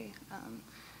say.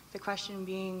 The question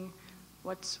being,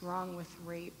 what's wrong with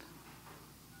rape?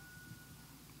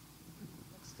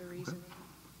 What's the reasoning?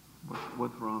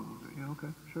 What's wrong with it? Yeah, okay,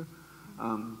 sure.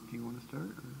 Do you want to start?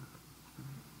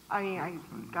 I mean, I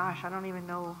don't even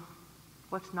know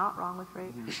what's not wrong with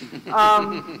rape. I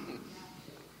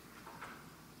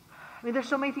mean, there's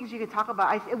so many things you could talk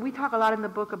about. We talk a lot in the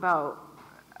book about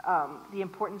the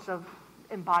importance of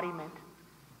embodiment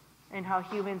and how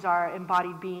humans are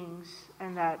embodied beings,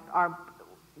 and that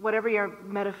whatever your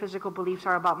metaphysical beliefs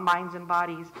are about minds and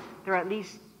bodies, they're at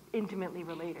least intimately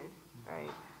related, right?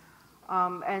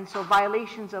 And so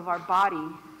violations of our body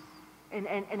in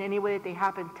any way that they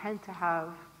happen tend to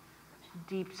have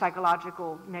deep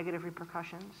psychological negative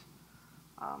repercussions.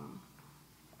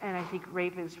 And I think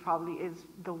rape is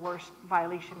the worst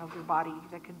violation of your body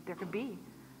that there could be.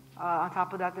 On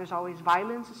top of that, there's always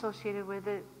violence associated with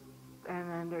it, and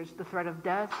then there's the threat of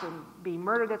death and being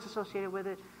murdered that's associated with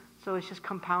it. So it's just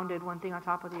compounded, one thing on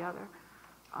top of the other.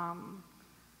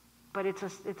 But it's a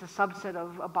subset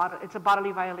of it's a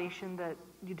bodily violation that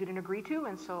you didn't agree to,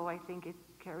 and so I think it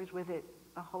carries with it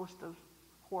a host of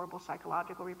horrible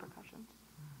psychological repercussions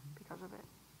because of it.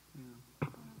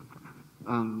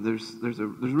 There's a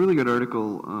really good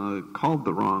article called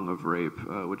 "The Wrong of Rape,"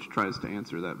 which tries to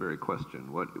answer that very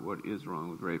question: what is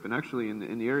wrong with rape? And actually, in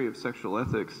the area of sexual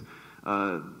ethics,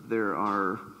 there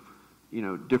are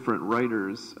different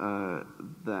writers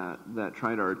that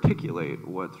try to articulate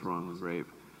what's wrong with rape,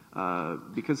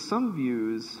 because some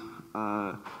views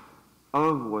of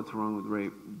what's wrong with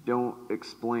rape don't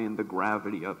explain the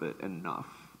gravity of it enough,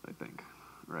 I think.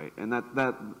 Right, and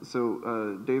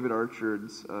so David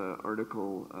Archard's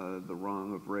article, "The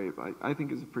Wrong of Rape," I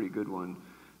think is a pretty good one,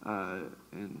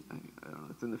 and I don't know,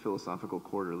 it's in the Philosophical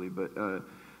Quarterly, but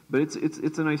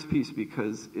it's a nice piece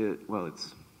because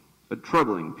it's a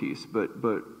troubling piece, but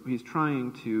he's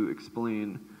trying to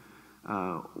explain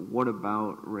what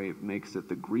about rape makes it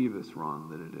the grievous wrong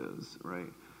that it is,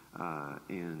 right?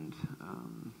 And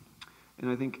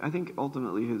I think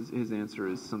ultimately his answer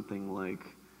is something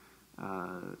like,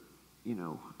 a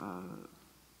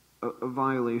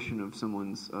violation of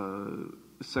someone's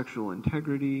sexual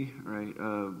integrity, right?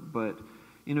 But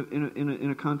in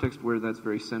a context where that's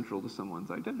very central to someone's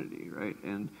identity, right?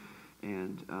 And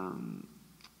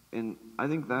I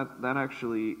think that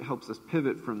actually helps us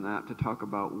pivot from that to talk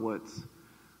about what's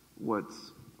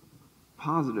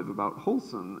positive about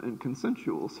wholesome and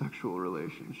consensual sexual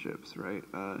relationships, right?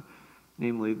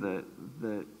 Namely that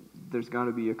there's got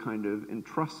to be a kind of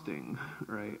entrusting,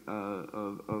 right,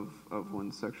 of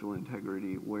one's sexual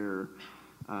integrity, where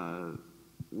in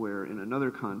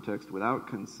another context, without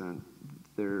consent,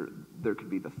 there could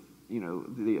be the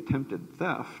attempted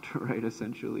theft, right,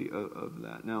 essentially of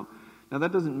that. Now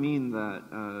that doesn't mean that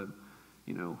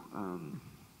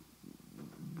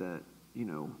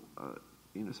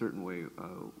in a certain way,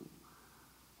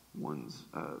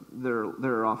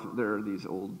 there are these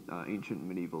old ancient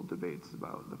medieval debates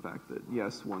about the fact that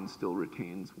yes, one still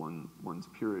retains one's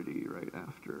purity, right,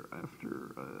 after a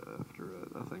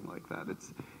thing like that.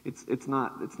 It's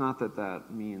not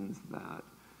that means that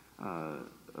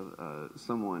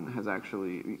someone has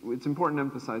actually. It's important to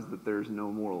emphasize that there's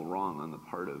no moral wrong on the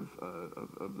part of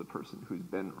the person who's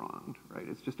been wronged, right?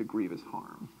 It's just a grievous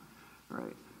harm,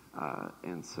 right?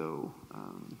 And so,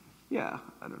 I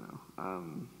don't know.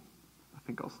 I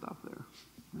think I'll stop there.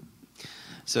 Yeah.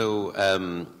 So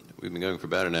we've been going for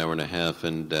about an hour and a half,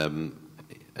 and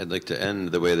I'd like to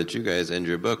end the way that you guys end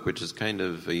your book, which is kind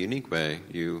of a unique way.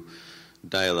 You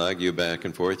dialogue, you back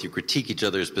and forth, you critique each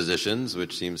other's positions,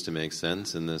 which seems to make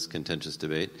sense in this contentious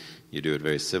debate. You do it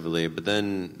very civilly, but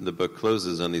then the book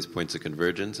closes on these points of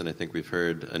convergence, and I think we've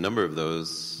heard a number of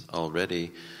those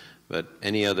already. But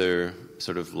any other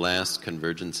sort of last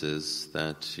convergences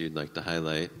that you'd like to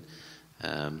highlight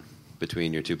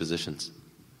between your two positions?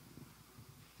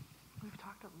 We've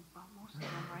talked about most of them,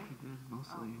 right?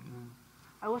 Mostly.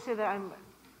 I will say that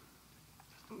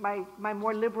my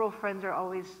more liberal friends are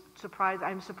always surprised.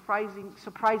 I'm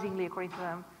surprisingly, according to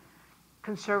them,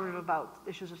 conservative about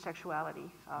issues of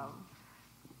sexuality.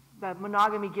 That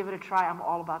monogamy, give it a try. I'm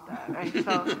all about that. Right?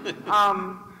 So,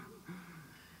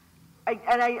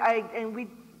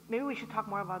 maybe we should talk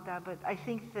more about that. But I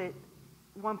think that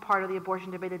one part of the abortion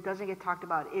debate that doesn't get talked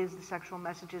about is the sexual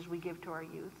messages we give to our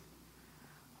youth.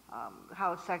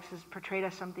 How sex is portrayed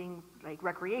as something like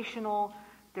recreational.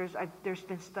 There's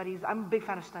been studies. I'm a big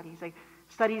fan of studies. Like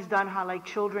studies done how like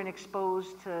children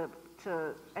exposed to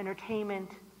to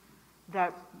entertainment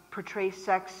that portrays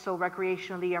sex so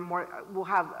recreationally or more will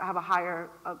have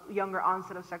a younger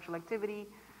onset of sexual activity.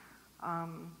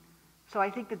 So I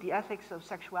think that the ethics of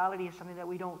sexuality is something that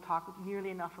we don't talk nearly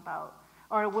enough about.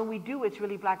 Or when we do, it's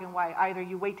really black and white. Either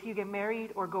you wait till you get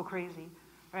married or go crazy,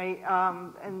 right?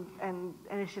 And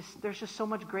it's just, there's just so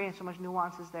much gray and so much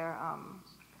nuances there.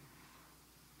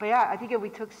 But yeah, I think if we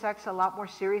took sex a lot more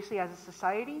seriously as a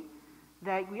society,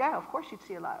 that yeah, of course you'd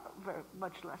see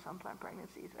much less unplanned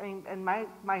pregnancies. I mean, and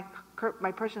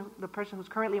the person who's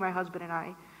currently my husband and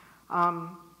I,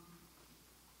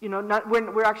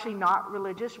 we're actually not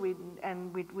religious. We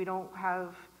don't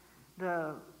have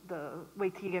the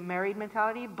wait till you get married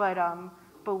mentality, but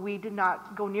we did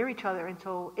not go near each other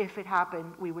until if it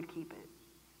happened, we would keep it.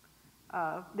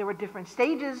 There were different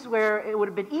stages where it would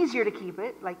have been easier to keep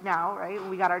it, like now, right?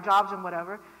 We got our jobs and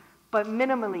whatever, but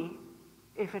minimally,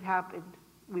 if it happened,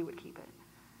 we would keep it.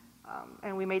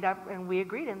 And we made that, and we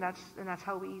agreed, and that's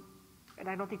how we. And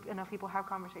I don't think enough people have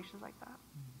conversations like that.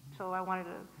 So I wanted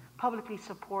to publicly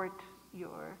support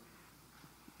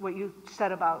what you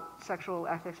said about sexual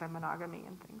ethics and monogamy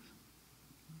and things.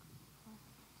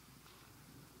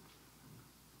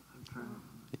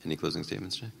 Any closing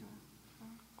statements, Jack?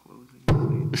 Closing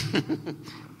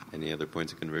statements. Any other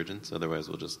points of convergence? Otherwise,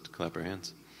 we'll just clap our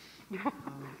hands.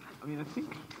 I mean, I think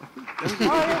they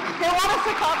want us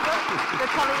to clap. They're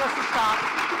telling us to stop.